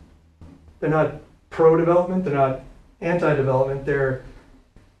they're not pro-development. They're not anti-development.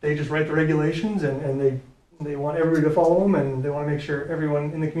 They just write the regulations and they want everybody to follow them, and they want to make sure everyone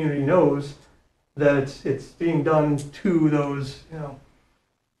in the community knows that it's being done to those,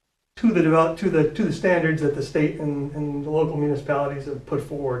 to the standards that the state and the local municipalities have put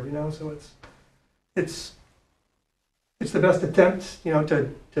forward. So it's the best attempt,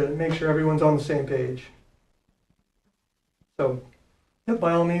 to make sure everyone's on the same page. So, yeah,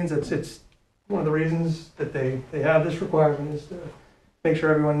 by all means, it's one of the reasons that they have this requirement is to make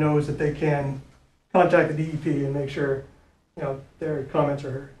sure everyone knows that they can contact the DEP and make sure, their comments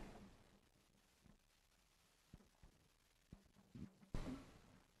are heard.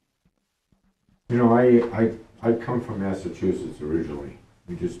 I come from Massachusetts originally.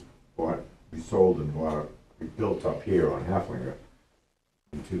 We sold and bought, we built up here on Haflinger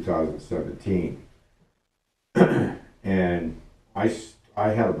in 2017. And I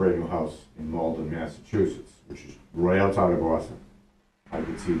had a brand new house in Malden, Massachusetts, which is right outside of Boston. I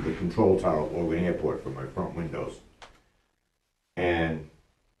could see the control tower at Logan Airport from my front windows. And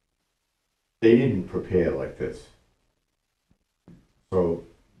they didn't prepare like this. So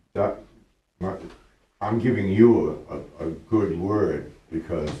I'm giving you a good word,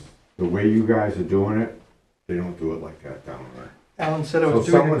 because the way you guys are doing it They don't do it like that down there. Alan said I So was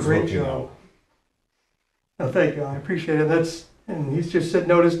doing a someone's great looking job. out. No, thank you, I appreciate it. And he's just said,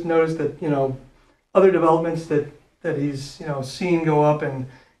 noticed that, other developments that he's, seen go up and,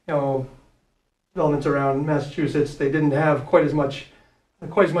 developments around Massachusetts, they didn't have quite as much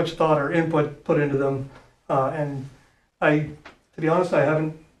thought or input put into them. And to be honest, I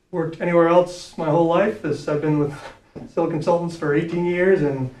haven't worked anywhere else my whole life. I've been with Civil Consultants for 18 years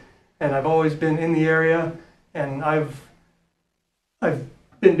and I've always been in the area, and I've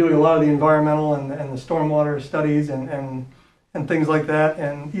been doing a lot of the environmental and the stormwater studies and things like that.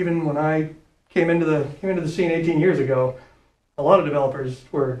 And even when I came into the scene 18 years ago, a lot of developers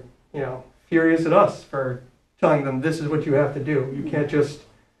were, furious at us for telling them this is what you have to do. You can't just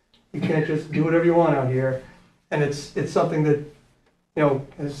do whatever you want out here. And it's something that,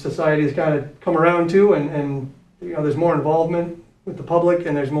 as society has kind of come around to, and there's more involvement with the public,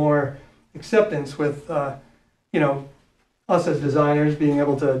 and there's more acceptance with, us as designers being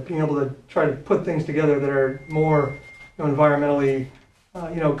able to try to put things together that are more environmentally,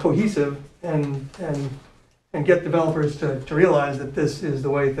 cohesive and get developers to realize that this is the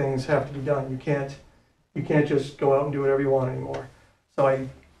way things have to be done. You can't just go out and do whatever you want anymore. So I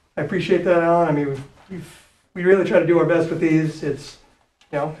appreciate that, Alan. I mean, we really try to do our best with these.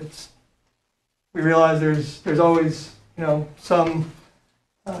 We realize there's always some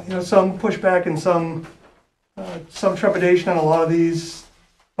pushback and some trepidation on a lot of these,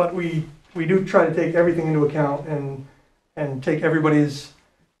 but we do try to take everything into account and take everybody's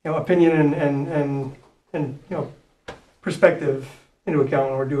opinion and perspective into account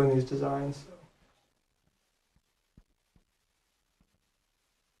when we're doing these designs.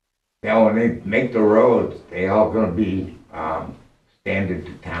 Now, when they make the roads, they all gonna be standard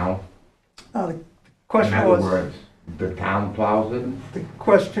to town? The question In other was, words, the town plows it? the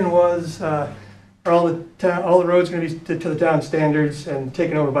question was, are all the roads going to be to the town standards and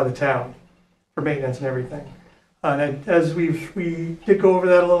taken over by the town for maintenance and everything? And as we did go over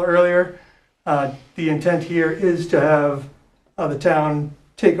that a little earlier, the intent here is to have the town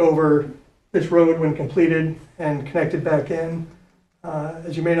take over this road when completed and connect it back in.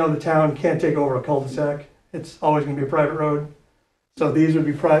 As you may know, the town can't take over a cul-de-sac. It's always going to be a private road. So this would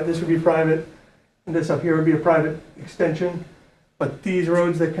be private, and this up here would be a private extension. But these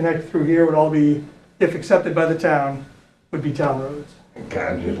roads that connect through here would all be, if accepted by the town, would be town roads. I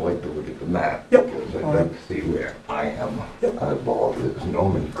kind of just like to look at the map. Yep. Because I'd like to see where I am. Yep. Eyeball this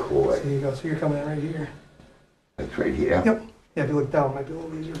Norman So Court. you go. So you're coming in right here. That's right here? Yep. Yeah, if you look down, it might be a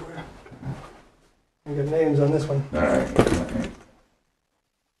little easier for you. You got names on this one. All right.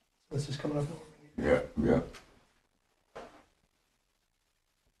 This is coming up. Yeah.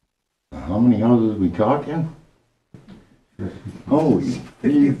 How many houses we talking? Holy, are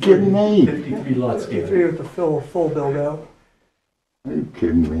you kidding me? 53 lots here. 53 with the full build out. Are you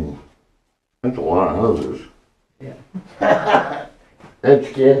kidding me? That's a lot of houses. Yeah. That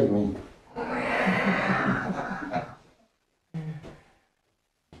scares me.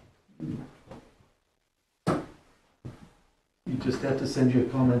 You just have to send your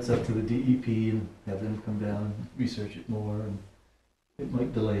comments up to the DEP and have them come down and research it more, and it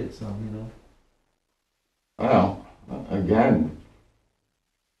might delay it some, Well, again,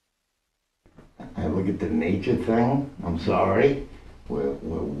 I look at the nature thing, I'm sorry, we're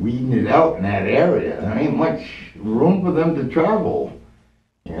weeding it out in that area. There ain't much room for them to travel,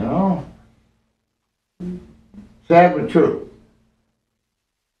 Sad but true.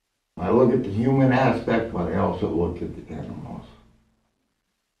 I look at the human aspect, but I also look at the animals.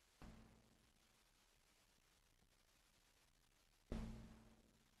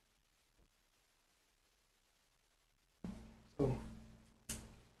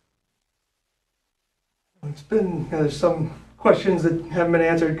 It's been, there's some questions that haven't been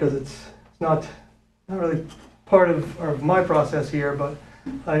answered because it's not really part of my process here, but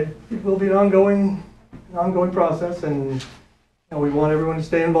it will be an ongoing process, and we want everyone to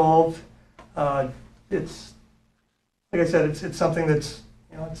stay involved. It's, like I said, it's something that's,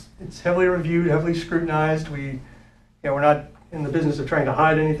 it's heavily reviewed, heavily scrutinized. We're not in the business of trying to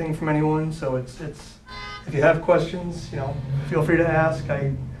hide anything from anyone, so it's if you have questions, feel free to ask.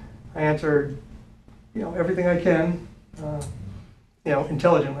 I answer everything I can,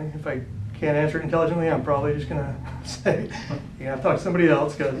 intelligently. If I can't answer it intelligently, I'm probably just gonna say, you have to talk to somebody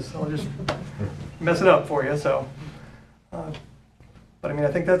else, because I'll just mess it up for you, so. But I mean,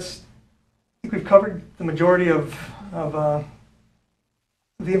 I think we've covered the majority of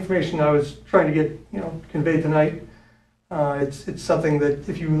the information I was trying to get, conveyed tonight. It's something that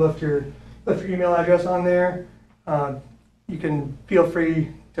if you left your email address on there, you can feel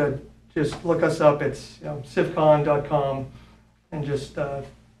free to just look us up. It's, civcon.com, and just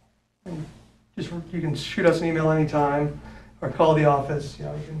you can shoot us an email anytime or call the office.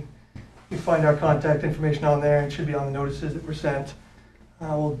 You find our contact information on there, and it should be on the notices that were sent.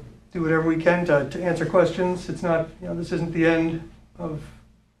 We'll do whatever we can to answer questions. It's not, this isn't the end of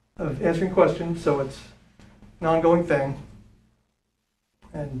answering questions, so it's an ongoing thing.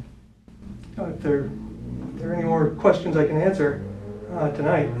 And if there are any more questions I can answer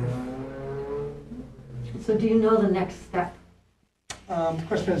tonight. So do you know the next step? The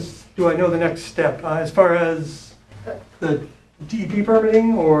question is, do I know the next step? As far as the DEP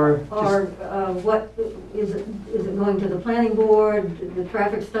permitting, or just... Or what, is it going to the planning board? The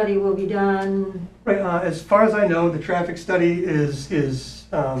traffic study will be done? Right, as far as I know, the traffic study is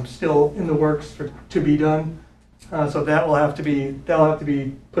still in the works to be done. So that'll have to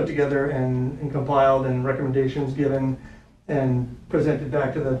be put together and compiled, and recommendations given and presented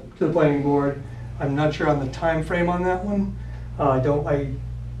back to the planning board. I'm not sure on the time frame on that one. I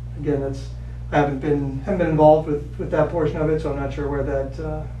haven't been involved with that portion of it, so I'm not sure where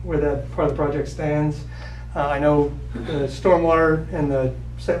that part of the project stands. I know the stormwater and the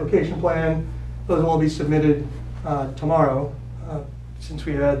site location plan, those will all be submitted tomorrow. Since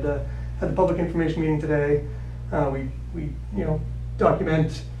we had the public information meeting today, we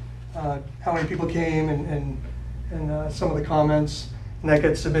document how many people came and some of the comments, and that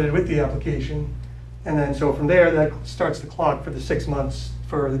gets submitted with the application. And then so from there, that starts the clock for the 6 months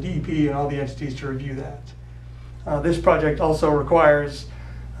for the DEP and all the entities to review that. This project also requires,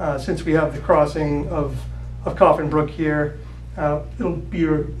 since we have the crossing of Coffin Brook here, it'll be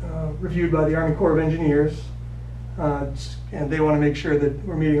reviewed by the Army Corps of Engineers, and they want to make sure that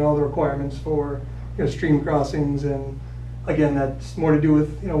we're meeting all the requirements for stream crossings, and again, that's more to do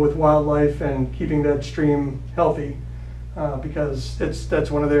with wildlife and keeping that stream healthy, because that's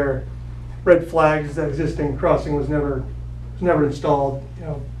one of their red flags. That existing crossing was never installed,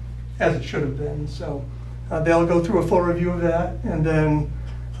 as it should have been. So they'll go through a full review of that, and then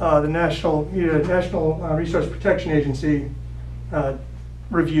the National Resource Protection Agency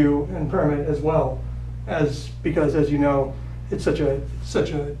review and permit as well, because as you know, it's such a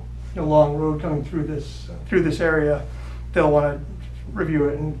long road coming through this area. They'll want to review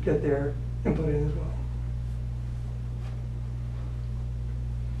it and get their input in as well.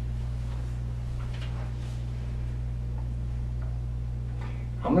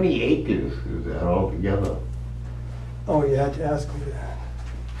 How many acres is that altogether? Oh, you had to ask me that.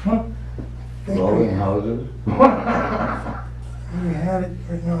 Dwelling houses? We had it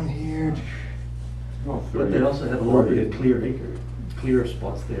written on here. But they also have a little bit of clear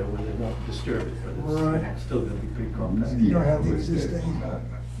spots there where they're not disturbed, but it's Right. still gonna be pretty compact. You don't have the existing.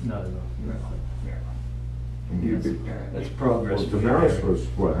 No. That's Well, progress. Damaris was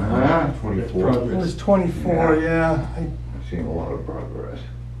what, Huh? 24? That's It progress. was 24, yeah. I've seen a lot of progress.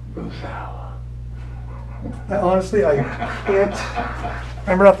 I honestly, I can't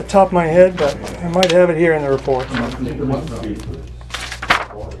remember off the top of my head, but I might have it here in the report.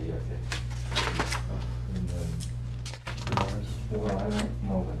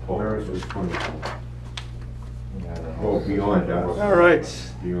 Damaris was 24. Oh, beyond that. All right,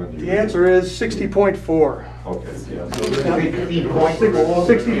 Beyond the answer is 60.4. Okay, yeah.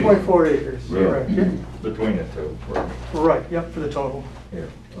 60.4 acres. Really? Correct. Yeah. Between the two. Right, yep, for the total. Yeah,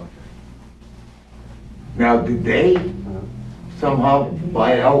 okay. Now, did they somehow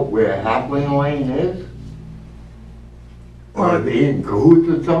buy out where Haflinger Lane is? Or are they in cahoots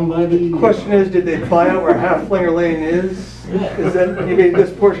with somebody? The question is, did they buy out where Haflinger Lane is? Is that, you mean this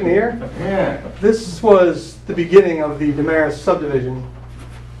portion here? Yeah. This was the beginning of the Damaris subdivision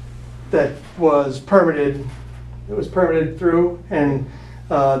that was permitted. It was permitted through, and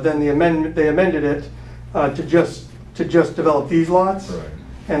then they amended it to just develop these lots, Right.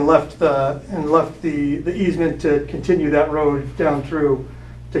 and left the easement to continue that road down through,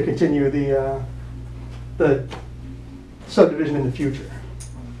 to continue the subdivision in the future.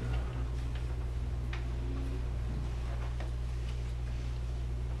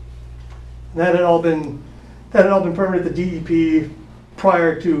 That had all been permitted at the DEP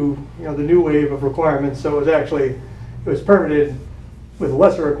prior to the new wave of requirements. So it was permitted with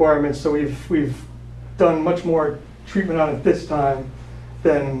lesser requirements. So we've done much more treatment on it this time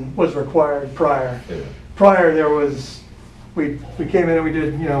than was required prior. Yeah. Prior we came in and we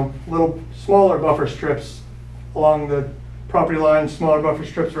did little smaller buffer strips along the property line, smaller buffer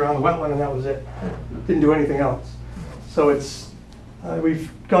strips around the wetland, and that was it. Didn't do anything else. So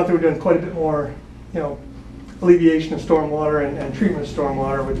we've gone through and done quite a bit more, alleviation of stormwater and treatment of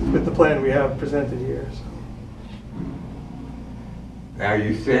stormwater with the plan we have presented here. So. Now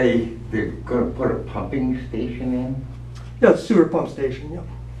you say they're gonna put a pumping station in, Yeah, sewer pump station, yeah.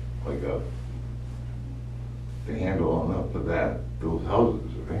 like to handle enough of those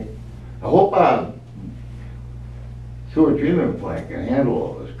houses, right? I hope sewer treatment plant can handle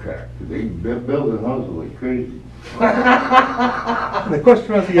all this crap, because they're building houses like crazy. And the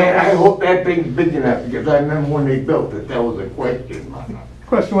question was, I hope that thing's big enough, because I remember when they built it, that was a question.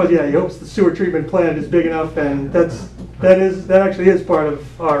 question was, yeah, he hopes the sewer treatment plant is big enough, and that actually is part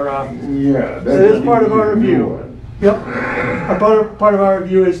of our, Yeah. that is part of our review. Yep. Part of our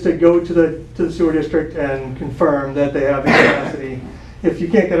review is to go to the sewer district and confirm that they have the capacity. If you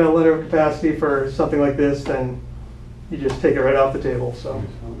can't get a letter of capacity for something like this, then you just take it right off the table, so.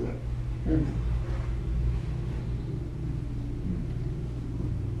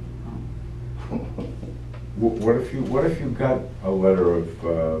 What if you got a letter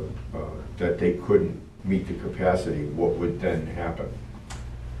of, that they couldn't meet the capacity, what would then happen?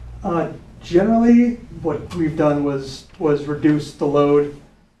 Generally, what we've done was reduce the load,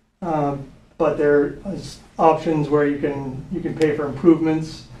 but there is options where you can pay for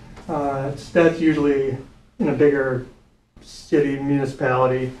improvements. That's usually in a bigger city,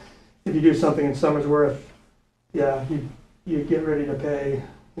 municipality. If you do something in Somersworth, yeah, you get ready to pay,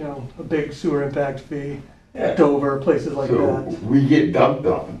 a big sewer impact fee. Yeah. Dover, places like So that. we get dumped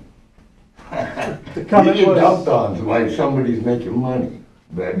on. The We comment get dumped was, on like somebody's making money.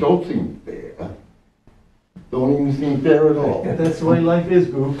 That don't seem fair. Don't even seem fair at all. That's the way life is,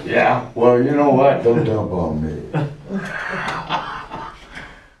 Group. Yeah, well, you know what? Don't dump on me.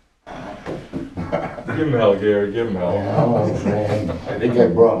 Give him hell, Gary, give him hell. Oh, man. I think I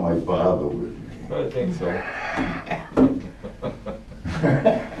brought my father with me. I think so.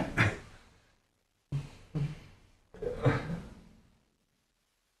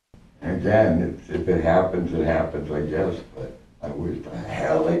 Again, if it happens, it happens, I guess, but I wish the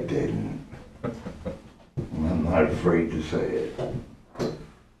hell it didn't. I'm not afraid to say it.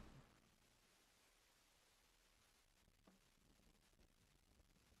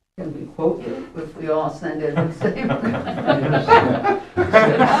 Can we quote you if we all send in the same?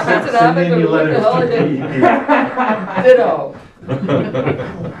 Send in your letters to Ditto.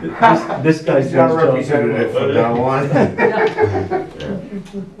 This guy's He's our doing his job. representative from now on.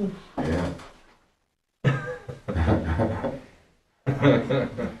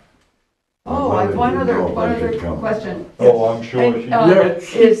 Oh, I have one other question. Oh, I'm sure And, she.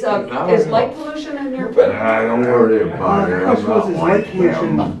 Yes. Is light pollution in your? I don't worry about it. the question was, is light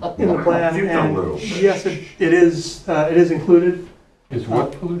pollution in the plan? Just a little And bit. yes, it is included. Is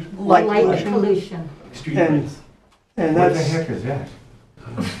what pollution? Light Light pollution. pollution. And, and What the that's, heck is that?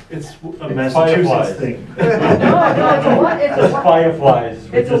 It's a Massachusetts thing. No, it's It's fireflies.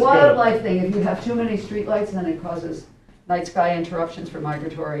 It's a wildlife thing. If you have too many streetlights, then it causes night sky interruptions for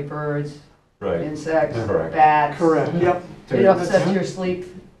migratory birds, Right. insects, Correct. bats. correct, yep. It upsets your sleep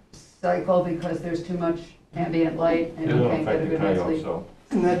cycle because there's too much ambient light and you It'll can't get a affect the good night's coyote, sleep. so.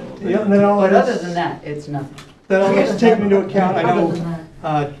 And that, yeah, and then all But that other is, than that, it's nothing. that all is taken into account. I Other know, than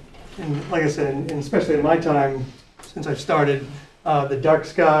that. and like I said, and especially in my time, since I've started, the dark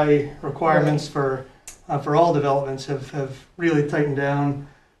sky requirements for all developments have really tightened down.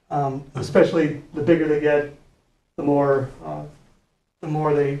 Especially the bigger they get, the more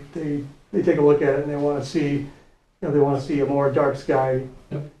they take a look at it and they want to see, a more dark sky,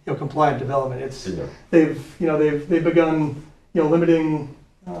 compliant development. It's, Yeah. they've begun, limiting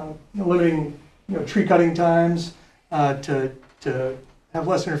tree cutting times, to have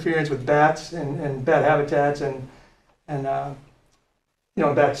less interference with bats and bat habitats and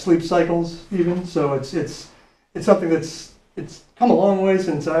bat sleep cycles even. So it's something it's come a long way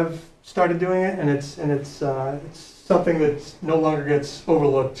since I've started doing it, and it's something that no longer gets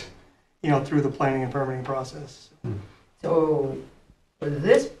overlooked, through the planning and permitting process. So for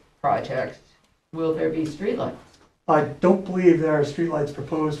this project, will there be streetlights? I don't believe there are streetlights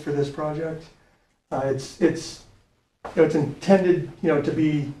proposed for this project. It's intended, to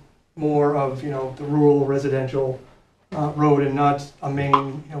be more of, the rural residential road and not a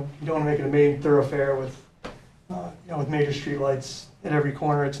main, you don't want to make it a main thoroughfare with, with major streetlights at every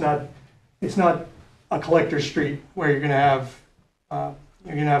corner. It's not a collector street where you're gonna have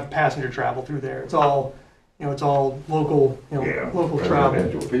passenger travel through there. It's all, it's all local, local travel.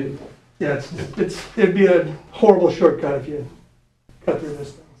 Residential people. Yeah, it'd be a horrible shortcut if you cut through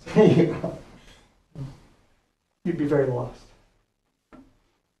this thing. So you'd be very lost.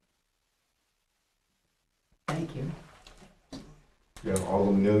 Thank you. You know, all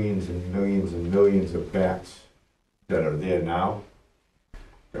the millions and millions and millions of bats that are there now,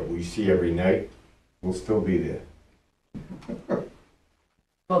 that we see every night, will still be there.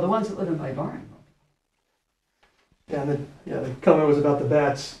 Well, the ones that live in my barn. Yeah, and the comment was about the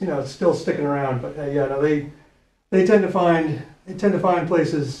bats, it's still sticking around, but yeah, no, they tend to find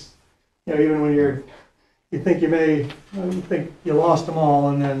places, even when you think you think you lost them all,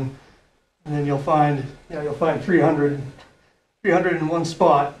 and then you'll find 300 in one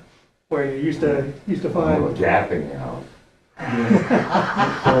spot where you used to find. Oh, gapping out.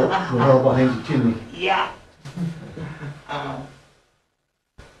 We're all behind the chimney. Yeah.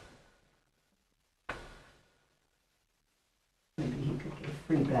 Maybe he could give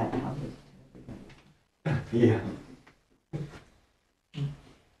free bat houses to everybody. Yeah.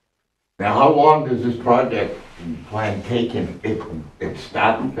 Now, how long does this project plan take it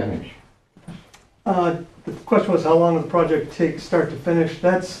start and finish? The question was how long will the project take start to finish?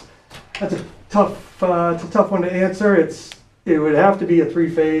 That's a tough one to answer. It would have to be a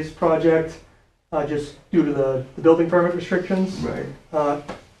 3-phase project, just due to the building permit restrictions Right.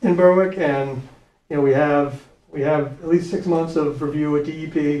 In Berwick, and we have at least 6 months of review at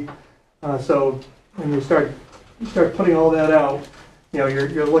DEP. So when you start putting all that out,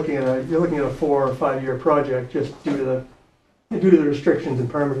 you're looking at a 4 or 5 year project just due to the restrictions in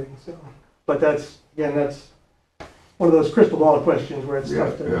permitting. So, but that's one of those crystal ball questions where it's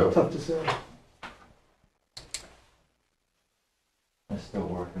tough to say. I'm still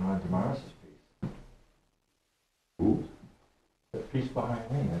working on Damaris's piece. Ooh. The piece behind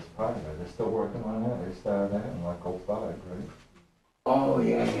me, that's part of it. They're still working on that. They started that in like 05, right? Oh,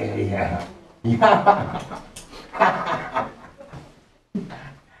 yeah. Yeah.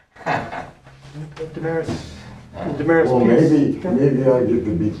 Damaris Well, piece. maybe I get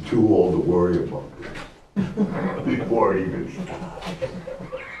to be too old to worry about it before it even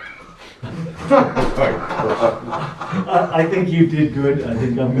I think you did good. I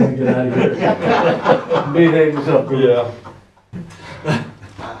think I'm gonna get out of here. Mayday was up good. Yeah.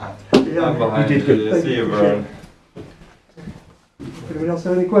 Yeah. I'm behind You did good. you. See you, Vern. If anybody else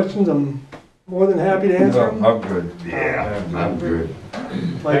have any questions, I'm more than happy to answer them. I'm good. Yeah, I'm good.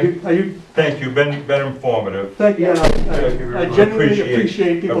 Are you? Thank you, been informative. Thank you. Thank you very I much. genuinely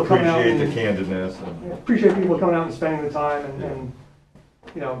appreciate people coming out. Appreciate the And, candidness. And, appreciate people coming out and spending the time and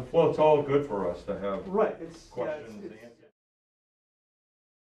well, it's all good for us to have right. It's questions it's- answered.